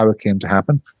 how it came to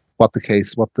happen, what the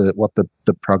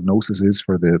prognosis is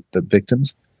for the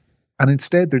victims, and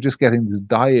instead they're just getting this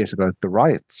diet about the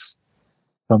riots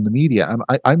from the media, and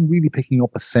I'm really picking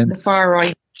up a sense. The far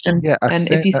right. And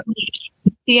if you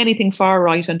see anything far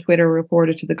right on Twitter, report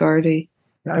it to the Gardaí.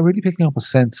 I'm really picking up a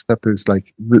sense that there's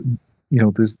like,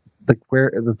 there's like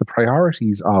where the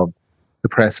priorities of the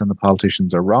press and the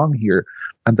politicians are wrong here,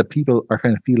 and that people are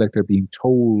kind of feel like they're being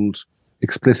told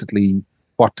explicitly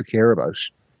what to care about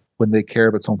when they care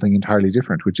about something entirely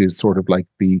different, which is sort of like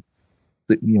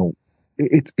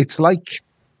it's like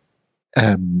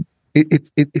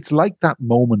it's like that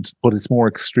moment, but it's more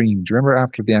extreme. Do you remember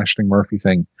after the Aisling Murphy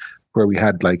thing, where we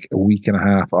had like a week and a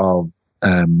half of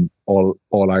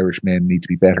all Irish men need to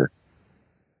be better,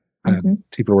 and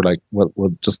people were like,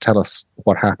 well, just tell us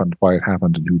what happened, why it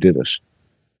happened, and who did it.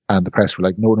 And the press were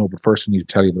like, no, but first we need to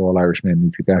tell you that all Irish men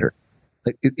need to be better.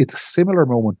 Like, it's a similar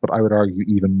moment, but I would argue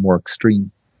even more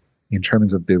extreme in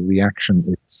terms of the reaction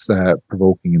it's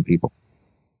provoking in people.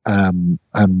 And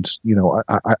I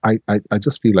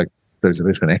just feel like there's a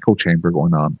bit of an echo chamber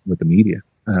going on with the media.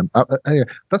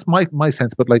 That's my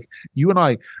sense. But like you and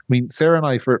I mean, Sarah and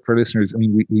I, for listeners, I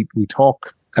mean, we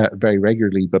talk very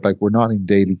regularly, but like we're not in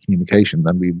daily communication,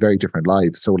 and we have very different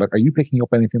lives. So like, are you picking up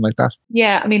anything like that?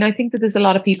 Yeah, I mean, I think that there's a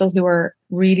lot of people who are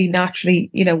really naturally,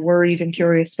 worried and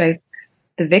curious about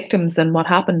the victims and what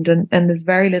happened, and there's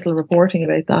very little reporting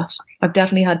about that. I've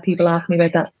definitely had people ask me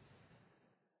about that.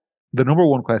 The number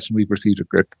one question we've received at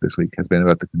Gript this week has been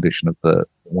about the condition of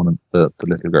one of the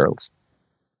little girls.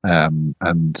 And,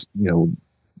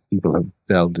 people have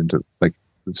delved into, like,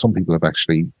 some people have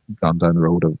actually gone down the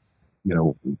road of,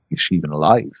 is she even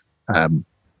alive?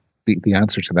 The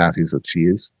answer to that is that she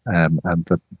is. And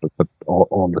that, but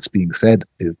all that's being said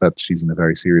is that she's in a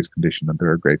very serious condition and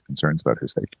there are grave concerns about her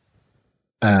safety.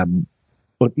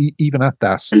 But even at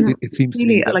that, it seems to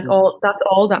really me that like that's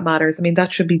all that matters. I mean,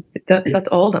 that should be that's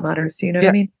all that matters. You know what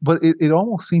I mean? But it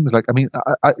almost seems like, I mean,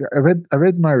 I read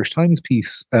an Irish Times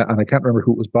piece, and I can't remember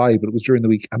who it was by, but it was during the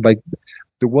week, and like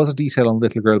there was a detail on the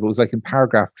little girl, but it was like in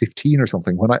paragraph 15 or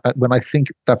something. When I think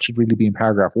that should really be in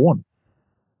paragraph 1.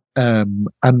 And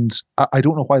I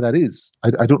don't know why that is.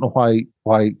 I don't know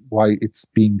why it's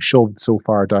being shoved so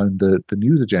far down the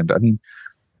news agenda. I mean,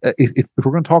 if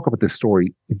we're going to talk about this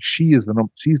story, she's the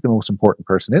most important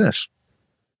person in it.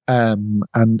 And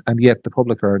yet the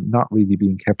public are not really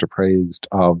being kept appraised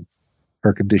of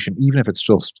her condition, even if it's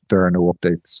just there are no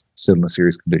updates, still in a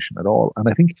serious condition at all. And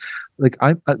I think, like,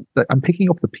 I'm picking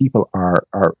up that people are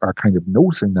kind of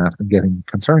noticing that and getting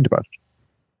concerned about it.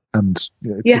 And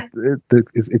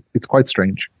it's quite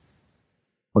strange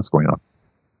what's going on.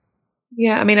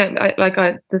 Yeah, I mean,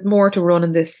 I there's more to run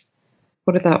in this.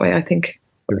 Put it that way. I think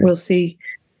we'll see.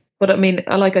 But I mean,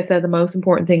 like I said, the most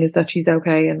important thing is that she's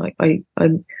okay. And like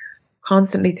I'm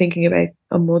constantly thinking about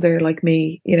a mother like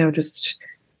me, you know, just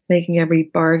making every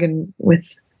bargain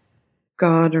with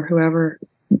God or whoever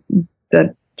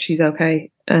that she's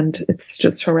okay. And it's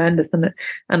just horrendous, and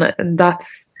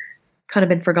that's kind of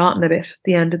been forgotten a bit. At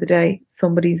the end of the day,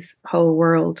 somebody's whole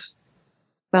world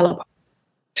fell apart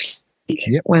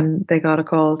when they got a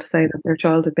call to say that their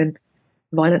child had been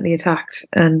violently attacked,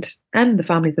 and the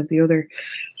families of the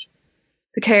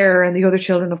carer and the other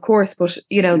children, of course. But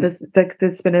you know,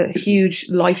 there's been a huge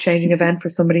life-changing event for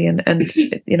somebody, and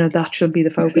you know, that should be the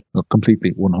focus.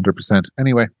 Completely, 100%.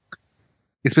 Anyway,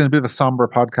 it's been a bit of a somber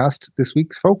podcast this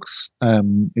week, folks.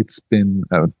 It's been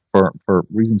for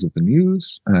reasons of the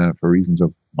news, for reasons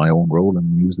of my own role in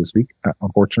the news this week,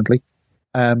 unfortunately.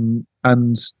 And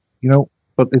you know,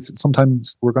 but it's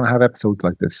sometimes we're going to have episodes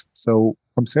like this. So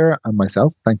from Sarah and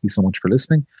myself, thank you so much for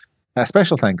listening.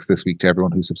 Special thanks this week to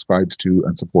everyone who subscribes to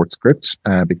and supports Gript,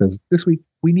 because this week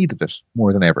we needed it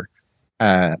more than ever,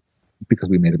 because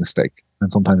we made a mistake.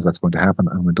 And sometimes that's going to happen.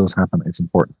 And when it does happen, it's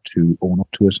important to own up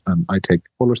to it. And I take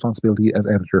full responsibility as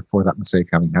editor for that mistake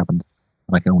having happened.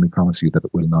 And I can only promise you that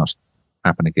it will not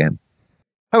happen again.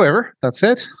 However, that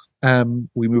said,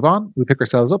 we move on, we pick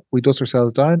ourselves up, we dust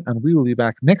ourselves down, and we will be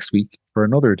back next week for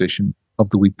another edition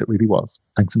of The Week That Really Was.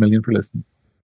 Thanks a million for listening.